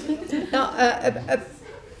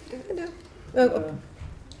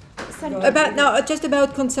vote. Just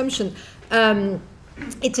about consumption.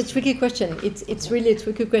 It's a tricky question. It's really a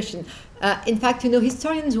tricky question. In fact,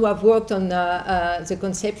 historians who have worked on the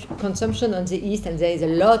consumption on the East, and there is a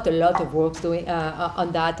lot of work doing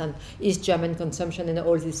on that, on East German consumption and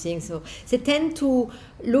all these things. So they tend to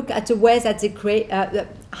look at the way that they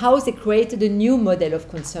how they created a new model of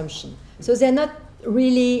consumption. So they're not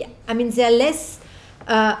really. They're less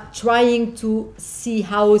trying to see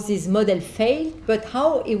how this model failed, but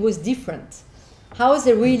how it was different. How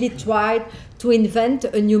they really tried to invent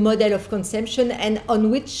a new model of consumption and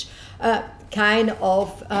on which kind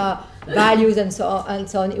of values and so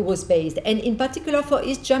on it was based. And in particular for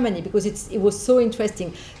East Germany, because it was so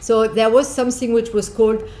interesting. So there was something which was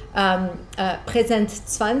called Präsent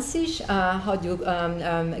 20, how do you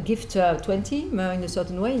gift 20 in a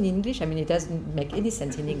certain way in English. It doesn't make any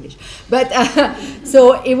sense in English. But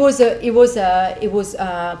so it was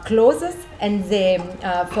clothes, and they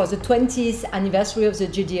for the 20th anniversary of the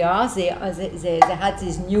GDR, they had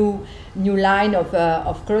this new line of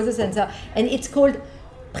clothes, and it's called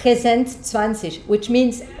Präsent 20, which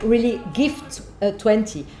means really gift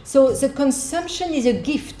 20. So the consumption is a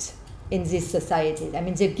gift in this society.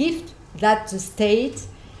 The gift that the state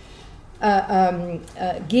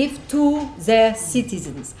give to their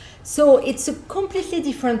citizens. So it's a completely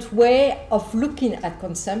different way of looking at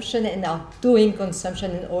consumption and of doing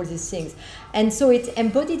consumption and all these things. And so it's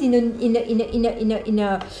embodied in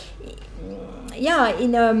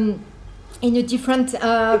a different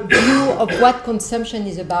view of what consumption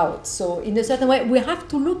is about. So in a certain way, we have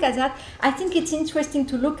to look at that. I think it's interesting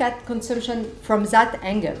to look at consumption from that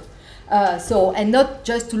angle. And not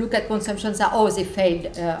just to look at consumption that, they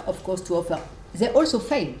failed, of course, to offer. They also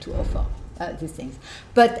failed to offer these things.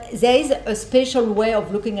 But there is a special way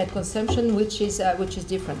of looking at consumption which is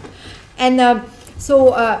different. And of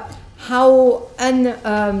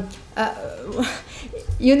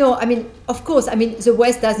course, the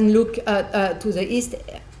West doesn't look to the East.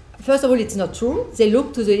 First of all, it's not true. They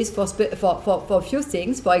look to the East for a few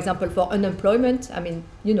things. For example, for unemployment.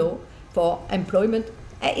 For employment,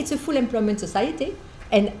 It's a full employment society.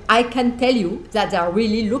 And I can tell you that they are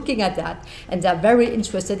really looking at that, and they're very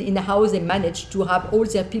interested in how they manage to have all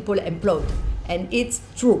their people employed. And it's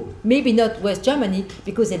true. Maybe not West Germany,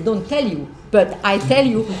 because they don't tell you, but I tell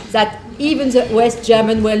you that even the West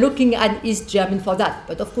German were looking at East German for that.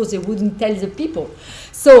 But of course, they wouldn't tell the people.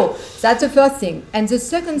 So that's the first thing. And the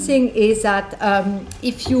second thing is that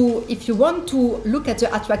if you want to look at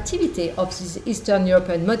the attractivity of this Eastern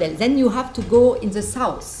European model, then you have to go in the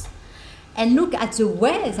south and look at the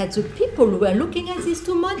way that the people were looking at these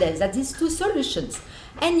two models, at these two solutions.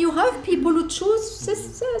 And you have people who choose the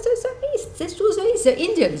East. They choose the East. The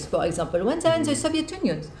Indians, for example, when they're in the Soviet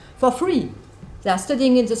Union for free, they are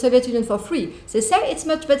studying in the Soviet Union for free. They say it's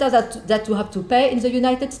much better that to have to pay in the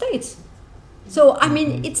United States. So, I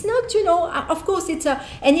mean, it's not, of course,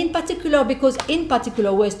 and in particular,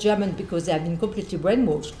 West German, because they have been completely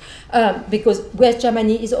brainwashed, because West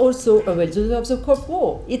Germany is also a result of the Cold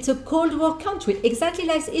War. It's a Cold War country, exactly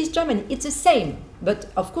like East Germany. It's the same. But,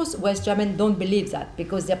 of course, West Germans don't believe that,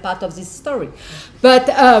 because they're part of this story. But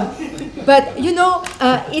that's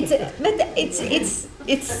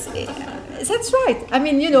right. I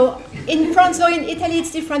mean, in France or in Italy,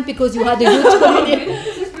 it's different because you had a huge community.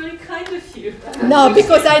 This is really kind of you. No,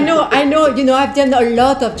 because I know, I've done a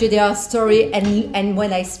lot of GDR story, and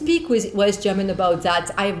when I speak with West German about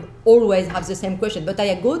that, I always have the same question. But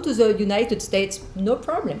I go to the United States, no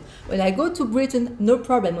problem. When I go to Britain, no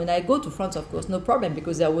problem. When I go to France, of course, no problem,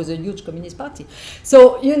 because there was a huge communist party.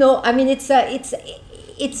 So, I mean, it's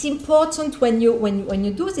important when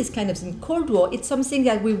you do this kind of thing. Cold War, it's something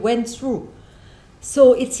that we went through.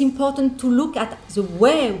 So it's important to look at the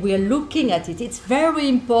way we are looking at it. It's very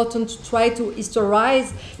important to try to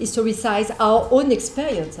historicize our own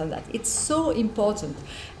experience on that. It's so important.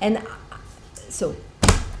 And so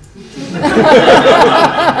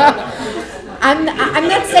I'm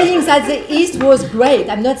not saying that the East was great.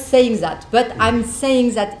 I'm not saying that. But I'm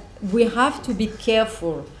saying that we have to be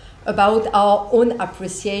careful about our own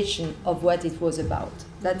appreciation of what it was about.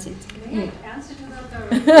 That's it. May I answer to that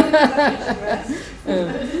directly?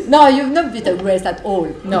 No, you've not been aggressed at all.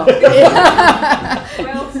 No.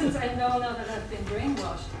 Well, since I know now that I've been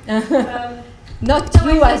brainwashed. Not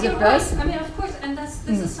you as a person. Right. I mean, of course, and this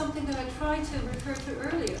is something that I tried to refer to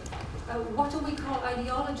earlier. What do we call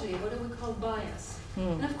ideology? What do we call bias?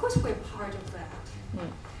 And of course, we're part of that.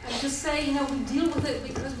 And to say, we deal with it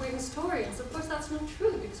because we're historians, of course that's not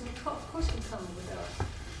true, because of course we come with our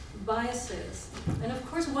biases. And of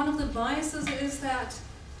course one of the biases is that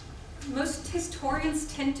most historians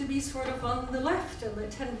tend to be sort of on the left, and they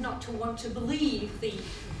tend not to want to believe the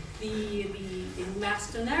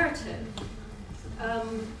master narrative.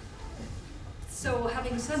 So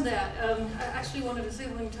having said that, I actually wanted to say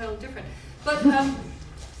something entirely different. But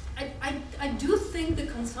I do think the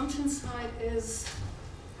consumption side is,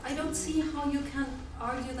 I don't see how you can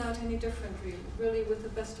argue that any differently, really, with the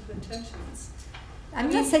best of intentions. I'm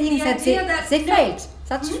not saying that they failed.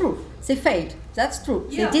 That's true. They failed. That's true.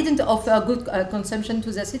 Yeah. They didn't offer good consumption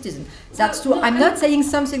to their citizens. That's true. I'm not saying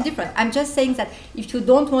something different. I'm just saying that if you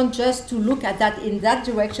don't want just to look at that in that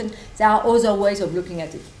direction, there are other ways of looking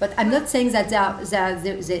at it. But I'm not saying that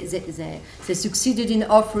they succeeded in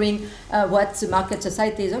offering what the market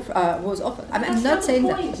society was offered. I'm not saying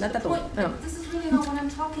that. Not at all. No. This is really not what I'm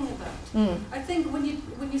talking about. I think when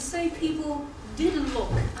you say people didn't look,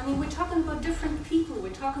 I mean, we're talking about different people, we're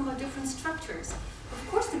talking about different structures. Of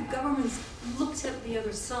course the governments looked at the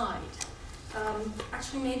other side.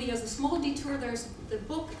 Actually, maybe as a small detour, there's the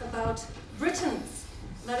book about Britain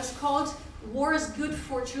that is called War is Good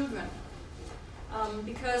for Children.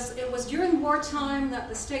 Because it was during wartime that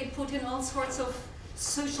the state put in all sorts of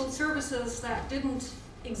social services that didn't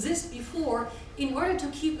exist before in order to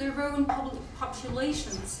keep their own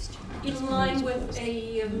populations in line with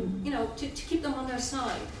to keep them on their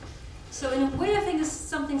side. So in a way, I think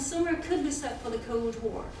something similar could be said for the Cold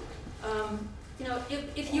War.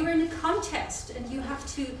 If you're in a contest and you have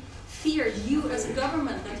to fear, you as a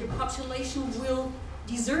government, that your population will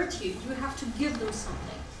desert you, you have to give them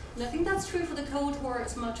something. And I think that's true for the Cold War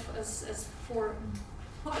as much as for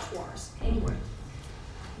hot wars, anyway.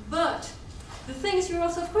 But the thing is,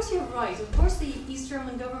 of course you're right. Of course the East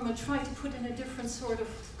German government tried to put in a different sort of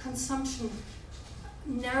consumption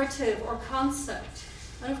narrative or concept.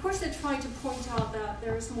 And of course they tried to point out that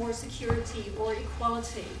there is more security or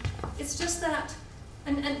equality. It's just that,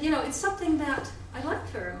 and it's something that I like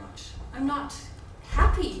very much. I'm not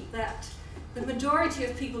happy that the majority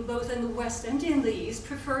of people, both in the West and in the East,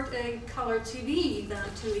 preferred a color TV than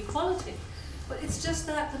to equality. But it's just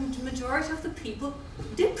that the majority of the people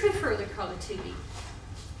did prefer the color TV.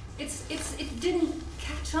 it didn't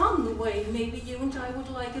catch on the way maybe you and I would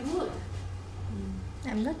like it would.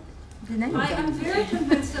 I'm not denying that. I'm very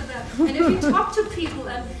convinced of that. And if you talk to people,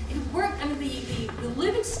 and it worked, I mean, the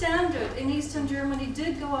living standard in Eastern Germany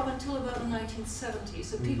did go up until about the 1970s.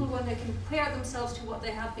 So people, when they compare themselves to what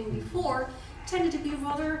they had been before, tended to be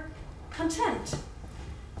rather content.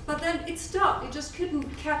 But then it stopped. It just couldn't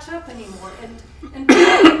catch up anymore. And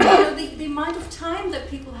the amount of time that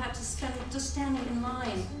people had to spend just standing in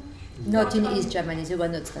line. Not in East Germany, they were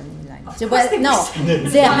not standing in line.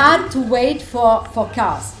 They had to wait for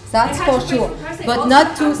cars. That's for sure. But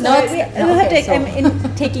not to.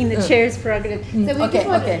 I'm taking the chair's prerogative. So we just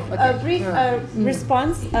want a brief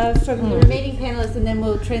response from the remaining panelists, and then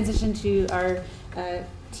we'll transition to our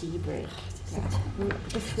tea break.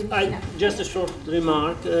 Just a short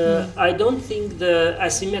remark. I don't think the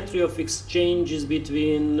asymmetry of exchanges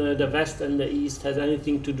between the West and the East has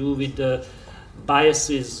anything to do with the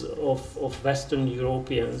biases of Western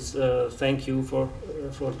Europeans. Thank you for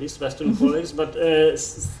this, Western colleagues, but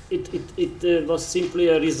it was simply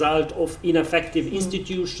a result of ineffective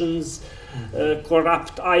institutions,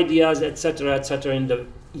 corrupt ideas, etc., in the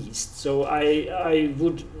East. So I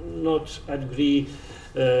would not agree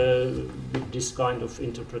with this kind of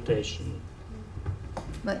interpretation.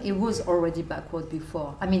 But it was already backward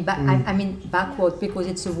before. I mean, backward because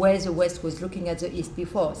it's the way the West was looking at the East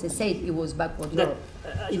before. They said it was backward Europe.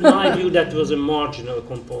 In my view, that was a marginal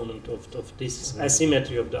component of this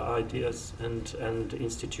asymmetry of the ideas and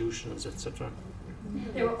institutions, etc.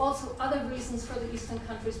 There were also other reasons for the Eastern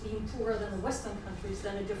countries being poorer than the Western countries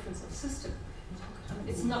than a difference of system.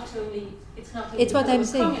 It's not only It's what I'm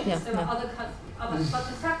saying. Yeah, there are other but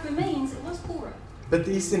the fact remains it was poorer. But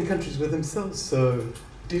the Eastern countries were themselves so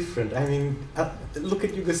different. I mean, look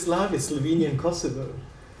at Yugoslavia, Slovenia, and Kosovo.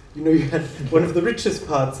 You know, you had one of the richest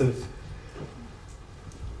parts of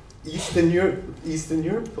Eastern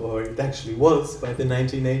Europe, or it actually was by the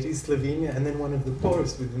 1980s, Slovenia, and then one of the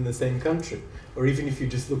poorest within the same country. Or even if you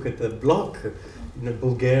just look at the bloc, you know,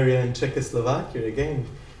 Bulgaria and Czechoslovakia, again,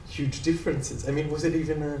 huge differences. I mean, was it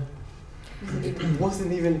even it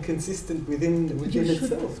wasn't even consistent within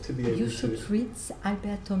itself to be able to. You should read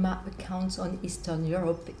Albert Thomas' accounts on Eastern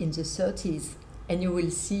Europe in the 30s, and you will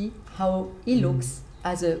see how he looks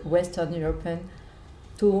as a Western European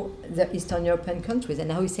to the Eastern European countries,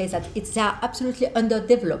 and how he says that they are absolutely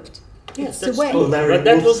underdeveloped. Yes, that's the way. But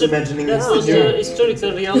that was a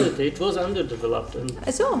historical reality. It was underdeveloped.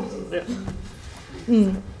 So. Yeah.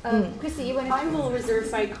 Chrissy, I will reserve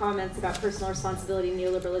side comments about personal responsibility and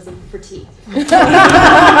neoliberalism for tea.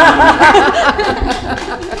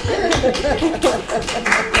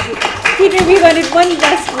 Peter, we wanted one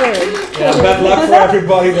last word. Yeah, bad luck for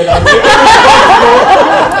everybody that I'm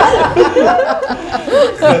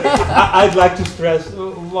I'd like to stress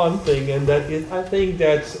one thing, and that is I think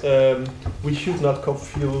that we should not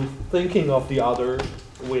confuse thinking of the other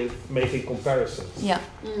with making comparisons. Yeah.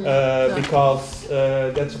 Because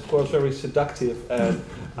that's of course very seductive, and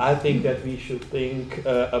I think that we should think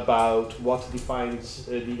about what defines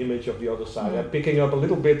the image of the other side. I'm picking up a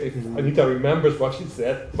little bit, if Anita remembers what she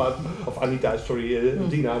said,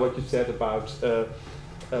 Dina, what you said about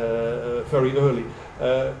very early.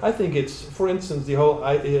 I think it's, for instance, the whole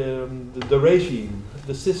the regime,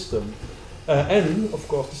 the system, and of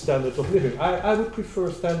course the standards of living. I would prefer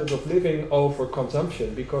standards of living over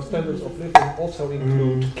consumption, because standards of living also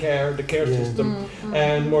include care, the care system,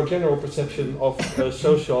 and more general perception of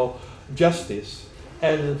social justice.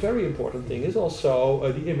 And a very important thing is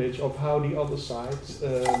also the image of how the other side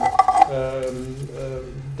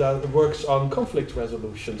that works on conflict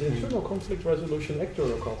resolutions, internal conflict resolution,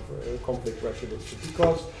 external conflict resolution,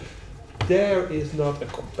 because there is not a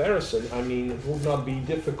comparison. I mean, it would not be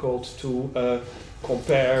difficult to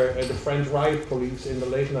compare the French riot police in the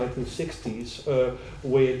late 1960s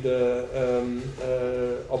with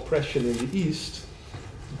oppression in the East.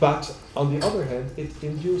 But on the other hand, it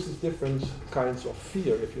induces different kinds of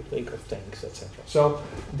fear if you think of tanks, etc. So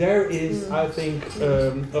there is, I think,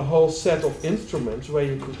 a whole set of instruments where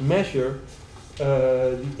you could measure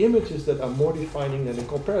the images that are more defining than in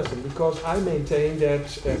comparison, because I maintain that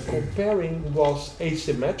comparing was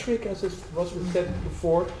asymmetric, as it was said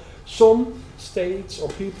before. Some states or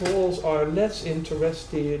peoples are less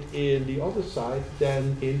interested in the other side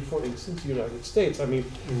than in, for instance, the United States. I mean,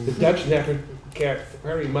 the Dutch never cared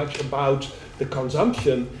very much about the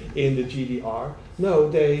consumption in the GDR. No,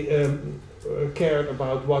 they cared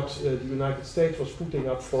about what the United States was putting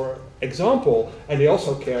up for example, and they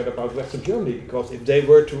also cared about Western Germany, because if they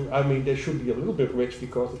were to, I mean, they should be a little bit rich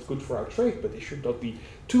because it's good for our trade, but they should not be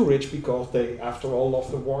too rich because they, after all, lost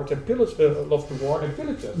the war and pillaged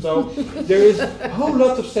us. So there is a whole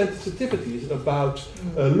lot of sensitivities about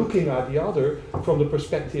looking at the other from the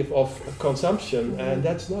perspective of consumption, and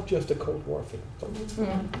that's not just a Cold War thing. So,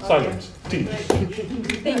 silence. Tea.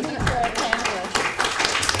 Thank you for our panelists.